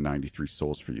 I've taken 93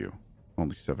 souls for you.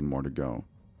 Only 7 more to go.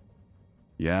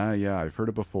 Yeah, I've heard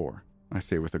it before, I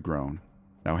say with a groan.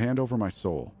 Now hand over my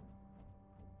soul.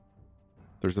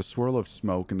 There's a swirl of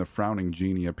smoke and the frowning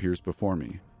genie appears before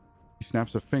me. He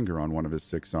snaps a finger on one of his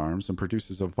 6 arms and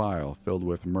produces a vial filled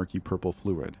with murky purple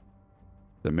fluid.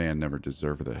 The man never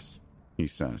deserved this, he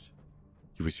says.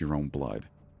 He was your own blood.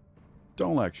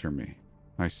 Don't lecture me,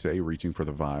 I say, reaching for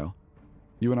the vial.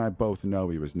 You and I both know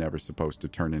he was never supposed to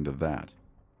turn into that.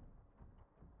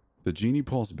 The genie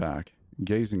pulls back,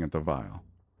 gazing at the vial.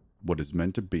 What is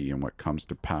meant to be and what comes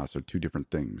to pass are 2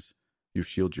 different things. You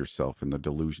shield yourself in the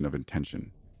delusion of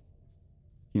intention.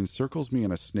 He encircles me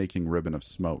in a snaking ribbon of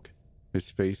smoke, his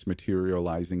face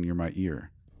materializing near my ear.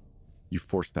 You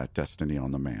forced that destiny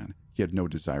on the man. He had no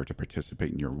desire to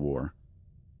participate in your war.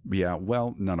 Yeah,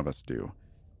 well, none of us do,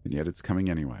 and yet it's coming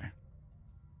anyway.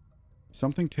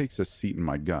 Something takes a seat in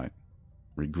my gut.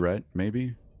 Regret,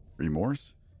 maybe?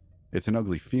 Remorse? It's an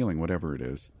ugly feeling, whatever it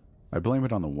is. I blame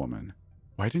it on the woman.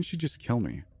 Why didn't she just kill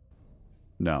me?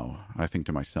 No, I think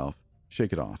to myself,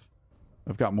 shake it off.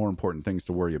 I've got more important things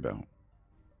to worry about.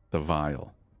 The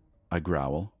vial. I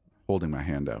growl, holding my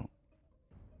hand out.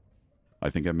 I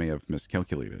think I may have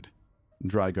miscalculated.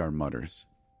 Drygar mutters,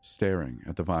 staring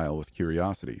at the vial with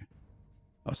curiosity.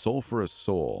 A soul for a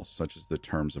soul, such as the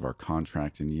terms of our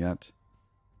contract, and yet...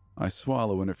 I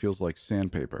swallow and it feels like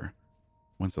sandpaper.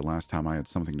 When's the last time I had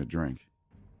something to drink?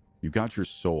 You got your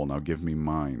soul, now give me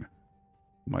mine.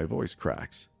 My voice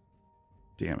cracks.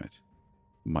 Damn it.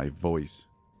 My voice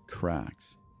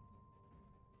cracks.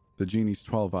 The genie's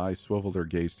 12 eyes swivel their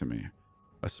gaze to me.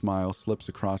 A smile slips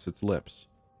across its lips.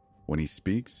 When he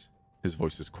speaks, his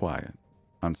voice is quiet,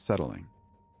 unsettling.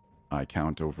 I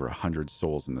count over 100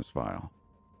 souls in this vial.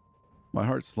 My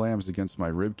heart slams against my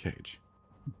ribcage.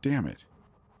 Damn it.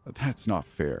 That's not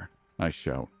fair, I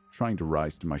shout, trying to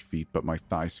rise to my feet, but my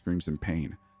thigh screams in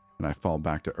pain, and I fall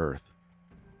back to earth.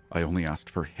 I only asked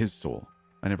for his soul.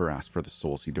 I never asked for the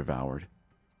souls he devoured.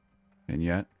 And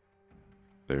yet,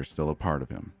 they're still a part of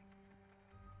him.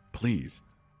 Please,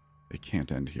 it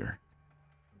can't end here.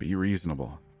 Be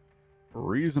reasonable.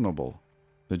 Reasonable,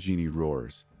 the genie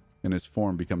roars, and his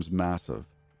form becomes massive.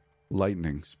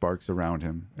 Lightning sparks around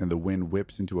him, and the wind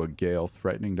whips into a gale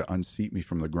threatening to unseat me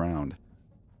from the ground.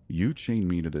 You chained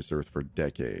me to this earth for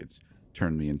decades,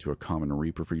 turned me into a common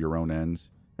reaper for your own ends,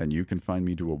 and you confined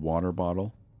me to a water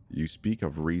bottle? You speak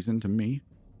of reason to me?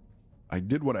 I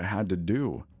did what I had to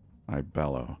do, I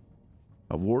bellow.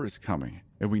 A war is coming,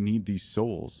 and we need these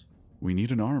souls. We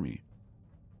need an army.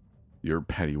 Your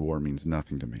petty war means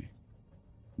nothing to me.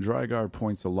 Drygar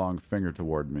points a long finger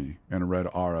toward me, and a red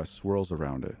aura swirls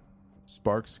around it.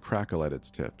 Sparks crackle at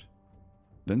its tip.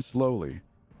 Then slowly,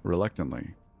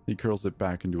 reluctantly, he curls it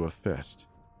back into a fist.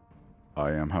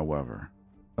 I am, however,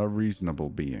 a reasonable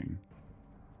being.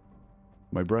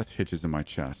 My breath hitches in my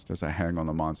chest as I hang on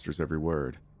the monster's every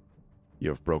word. You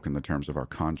have broken the terms of our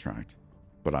contract,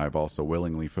 but I have also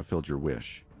willingly fulfilled your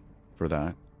wish. For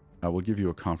that, I will give you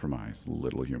a compromise,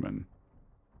 little human.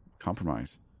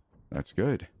 Compromise? That's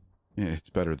good. It's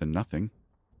better than nothing.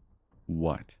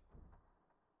 What?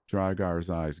 Drygar's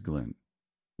eyes glint.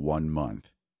 1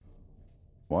 month.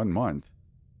 1 month?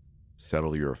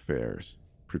 Settle your affairs.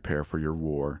 Prepare for your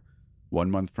war. 1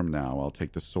 month from now, I'll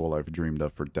take the soul I've dreamed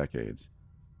of for decades.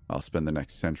 I'll spend the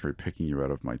next century picking you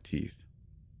out of my teeth.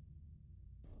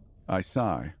 I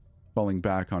sigh, falling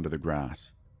back onto the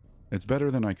grass. It's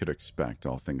better than I could expect,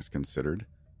 all things considered.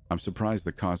 I'm surprised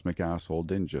the cosmic asshole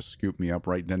didn't just scoop me up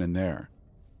right then and there.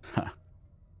 Ha!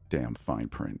 Damn fine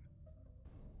print.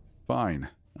 Fine,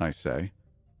 I say.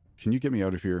 Can you get me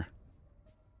out of here?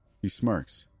 He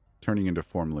smirks, turning into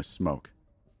formless smoke.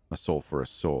 A soul for a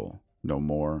soul, no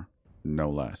more, no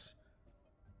less.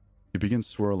 He begins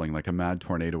swirling like a mad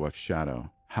tornado of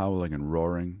shadow, howling and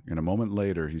roaring, and a moment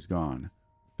later he's gone,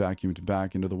 vacuumed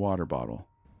back into the water bottle.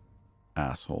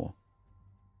 Asshole.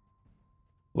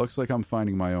 Looks like I'm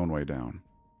finding my own way down.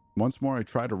 Once more I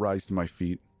try to rise to my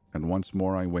feet, and once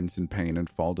more I wince in pain and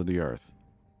fall to the earth.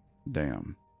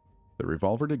 Damn. The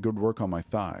revolver did good work on my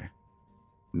thigh.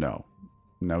 No,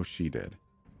 she did.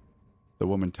 The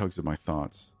woman tugs at my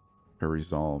thoughts, her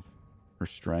resolve, her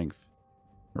strength,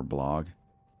 her blog.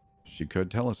 She could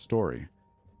tell a story,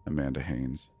 Amanda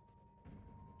Haynes.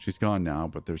 She's gone now,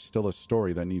 but there's still a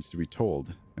story that needs to be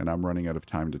told, and I'm running out of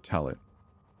time to tell it.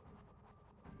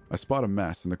 I spot a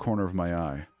mess in the corner of my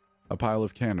eye, a pile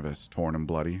of canvas, torn and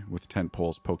bloody, with tent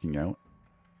poles poking out.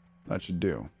 That should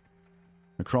do.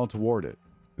 I crawl toward it,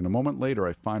 and a moment later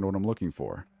I find what I'm looking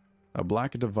for, a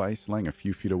black device laying a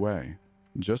few feet away,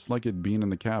 just like it'd been in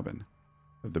the cabin.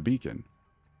 The beacon.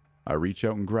 I reach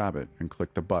out and grab it and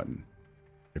click the button.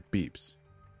 It beeps.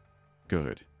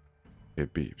 Good.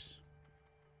 It beeps.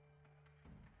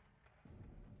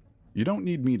 You don't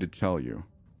need me to tell you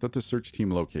that the search team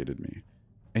located me,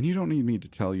 and you don't need me to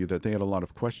tell you that they had a lot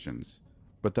of questions,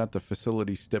 but that the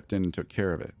facility stepped in and took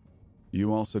care of it.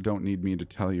 You also don't need me to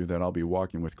tell you that I'll be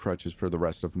walking with crutches for the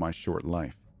rest of my short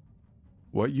life.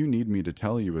 What you need me to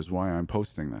tell you is why I'm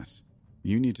posting this.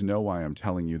 You need to know why I'm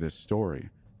telling you this story,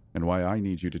 and why I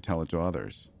need you to tell it to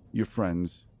others, your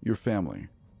friends, your family,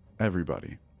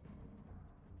 everybody.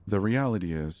 The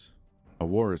reality is, a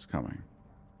war is coming.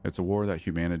 It's a war that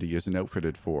humanity isn't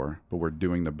outfitted for, but we're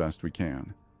doing the best we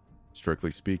can.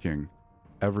 Strictly speaking,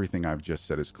 everything I've just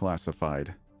said is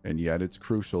classified, and yet it's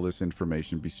crucial this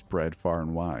information be spread far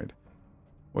and wide.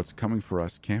 What's coming for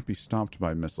us can't be stopped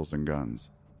by missiles and guns.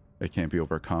 It can't be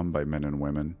overcome by men and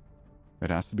women. It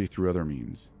has to be through other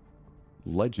means.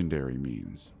 Legendary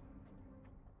means.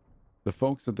 The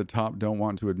folks at the top don't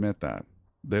want to admit that.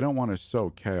 They don't want to sow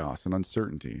chaos and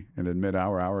uncertainty and admit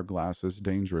our hourglass is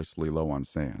dangerously low on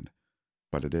sand.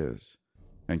 But it is.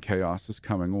 And chaos is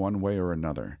coming one way or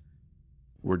another.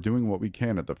 We're doing what we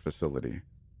can at the facility,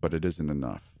 but it isn't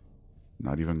enough.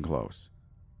 Not even close.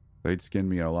 They'd skin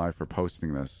me alive for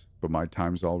posting this, but my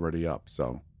time's already up,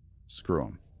 so screw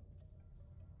 'em.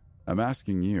 I'm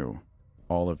asking you,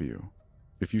 all of you,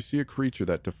 if you see a creature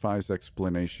that defies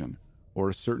explanation, or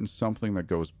a certain something that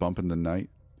goes bump in the night,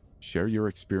 share your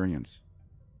experience.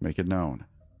 Make it known.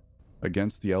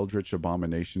 Against the eldritch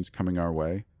abominations coming our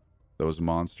way, those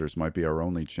monsters might be our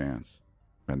only chance.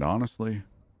 And honestly,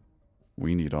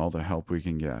 we need all the help we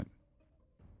can get.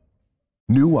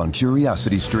 New on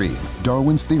Curiosity Stream,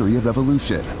 Darwin's Theory of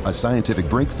Evolution, a scientific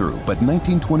breakthrough, but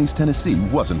 1920s Tennessee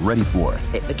wasn't ready for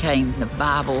it. It became the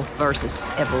Bible versus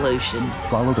evolution.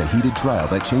 Followed a heated trial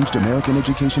that changed American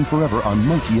education forever on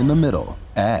Monkey in the Middle.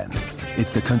 And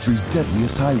it's the country's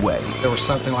deadliest highway. There was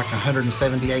something like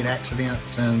 178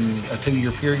 accidents in a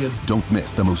 2-year period. Don't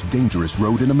miss the most dangerous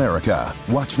road in America.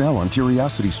 Watch now on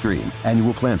Curiosity Stream.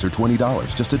 Annual plans are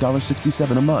 $20, just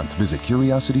 $1.67 a month. Visit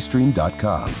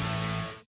curiositystream.com.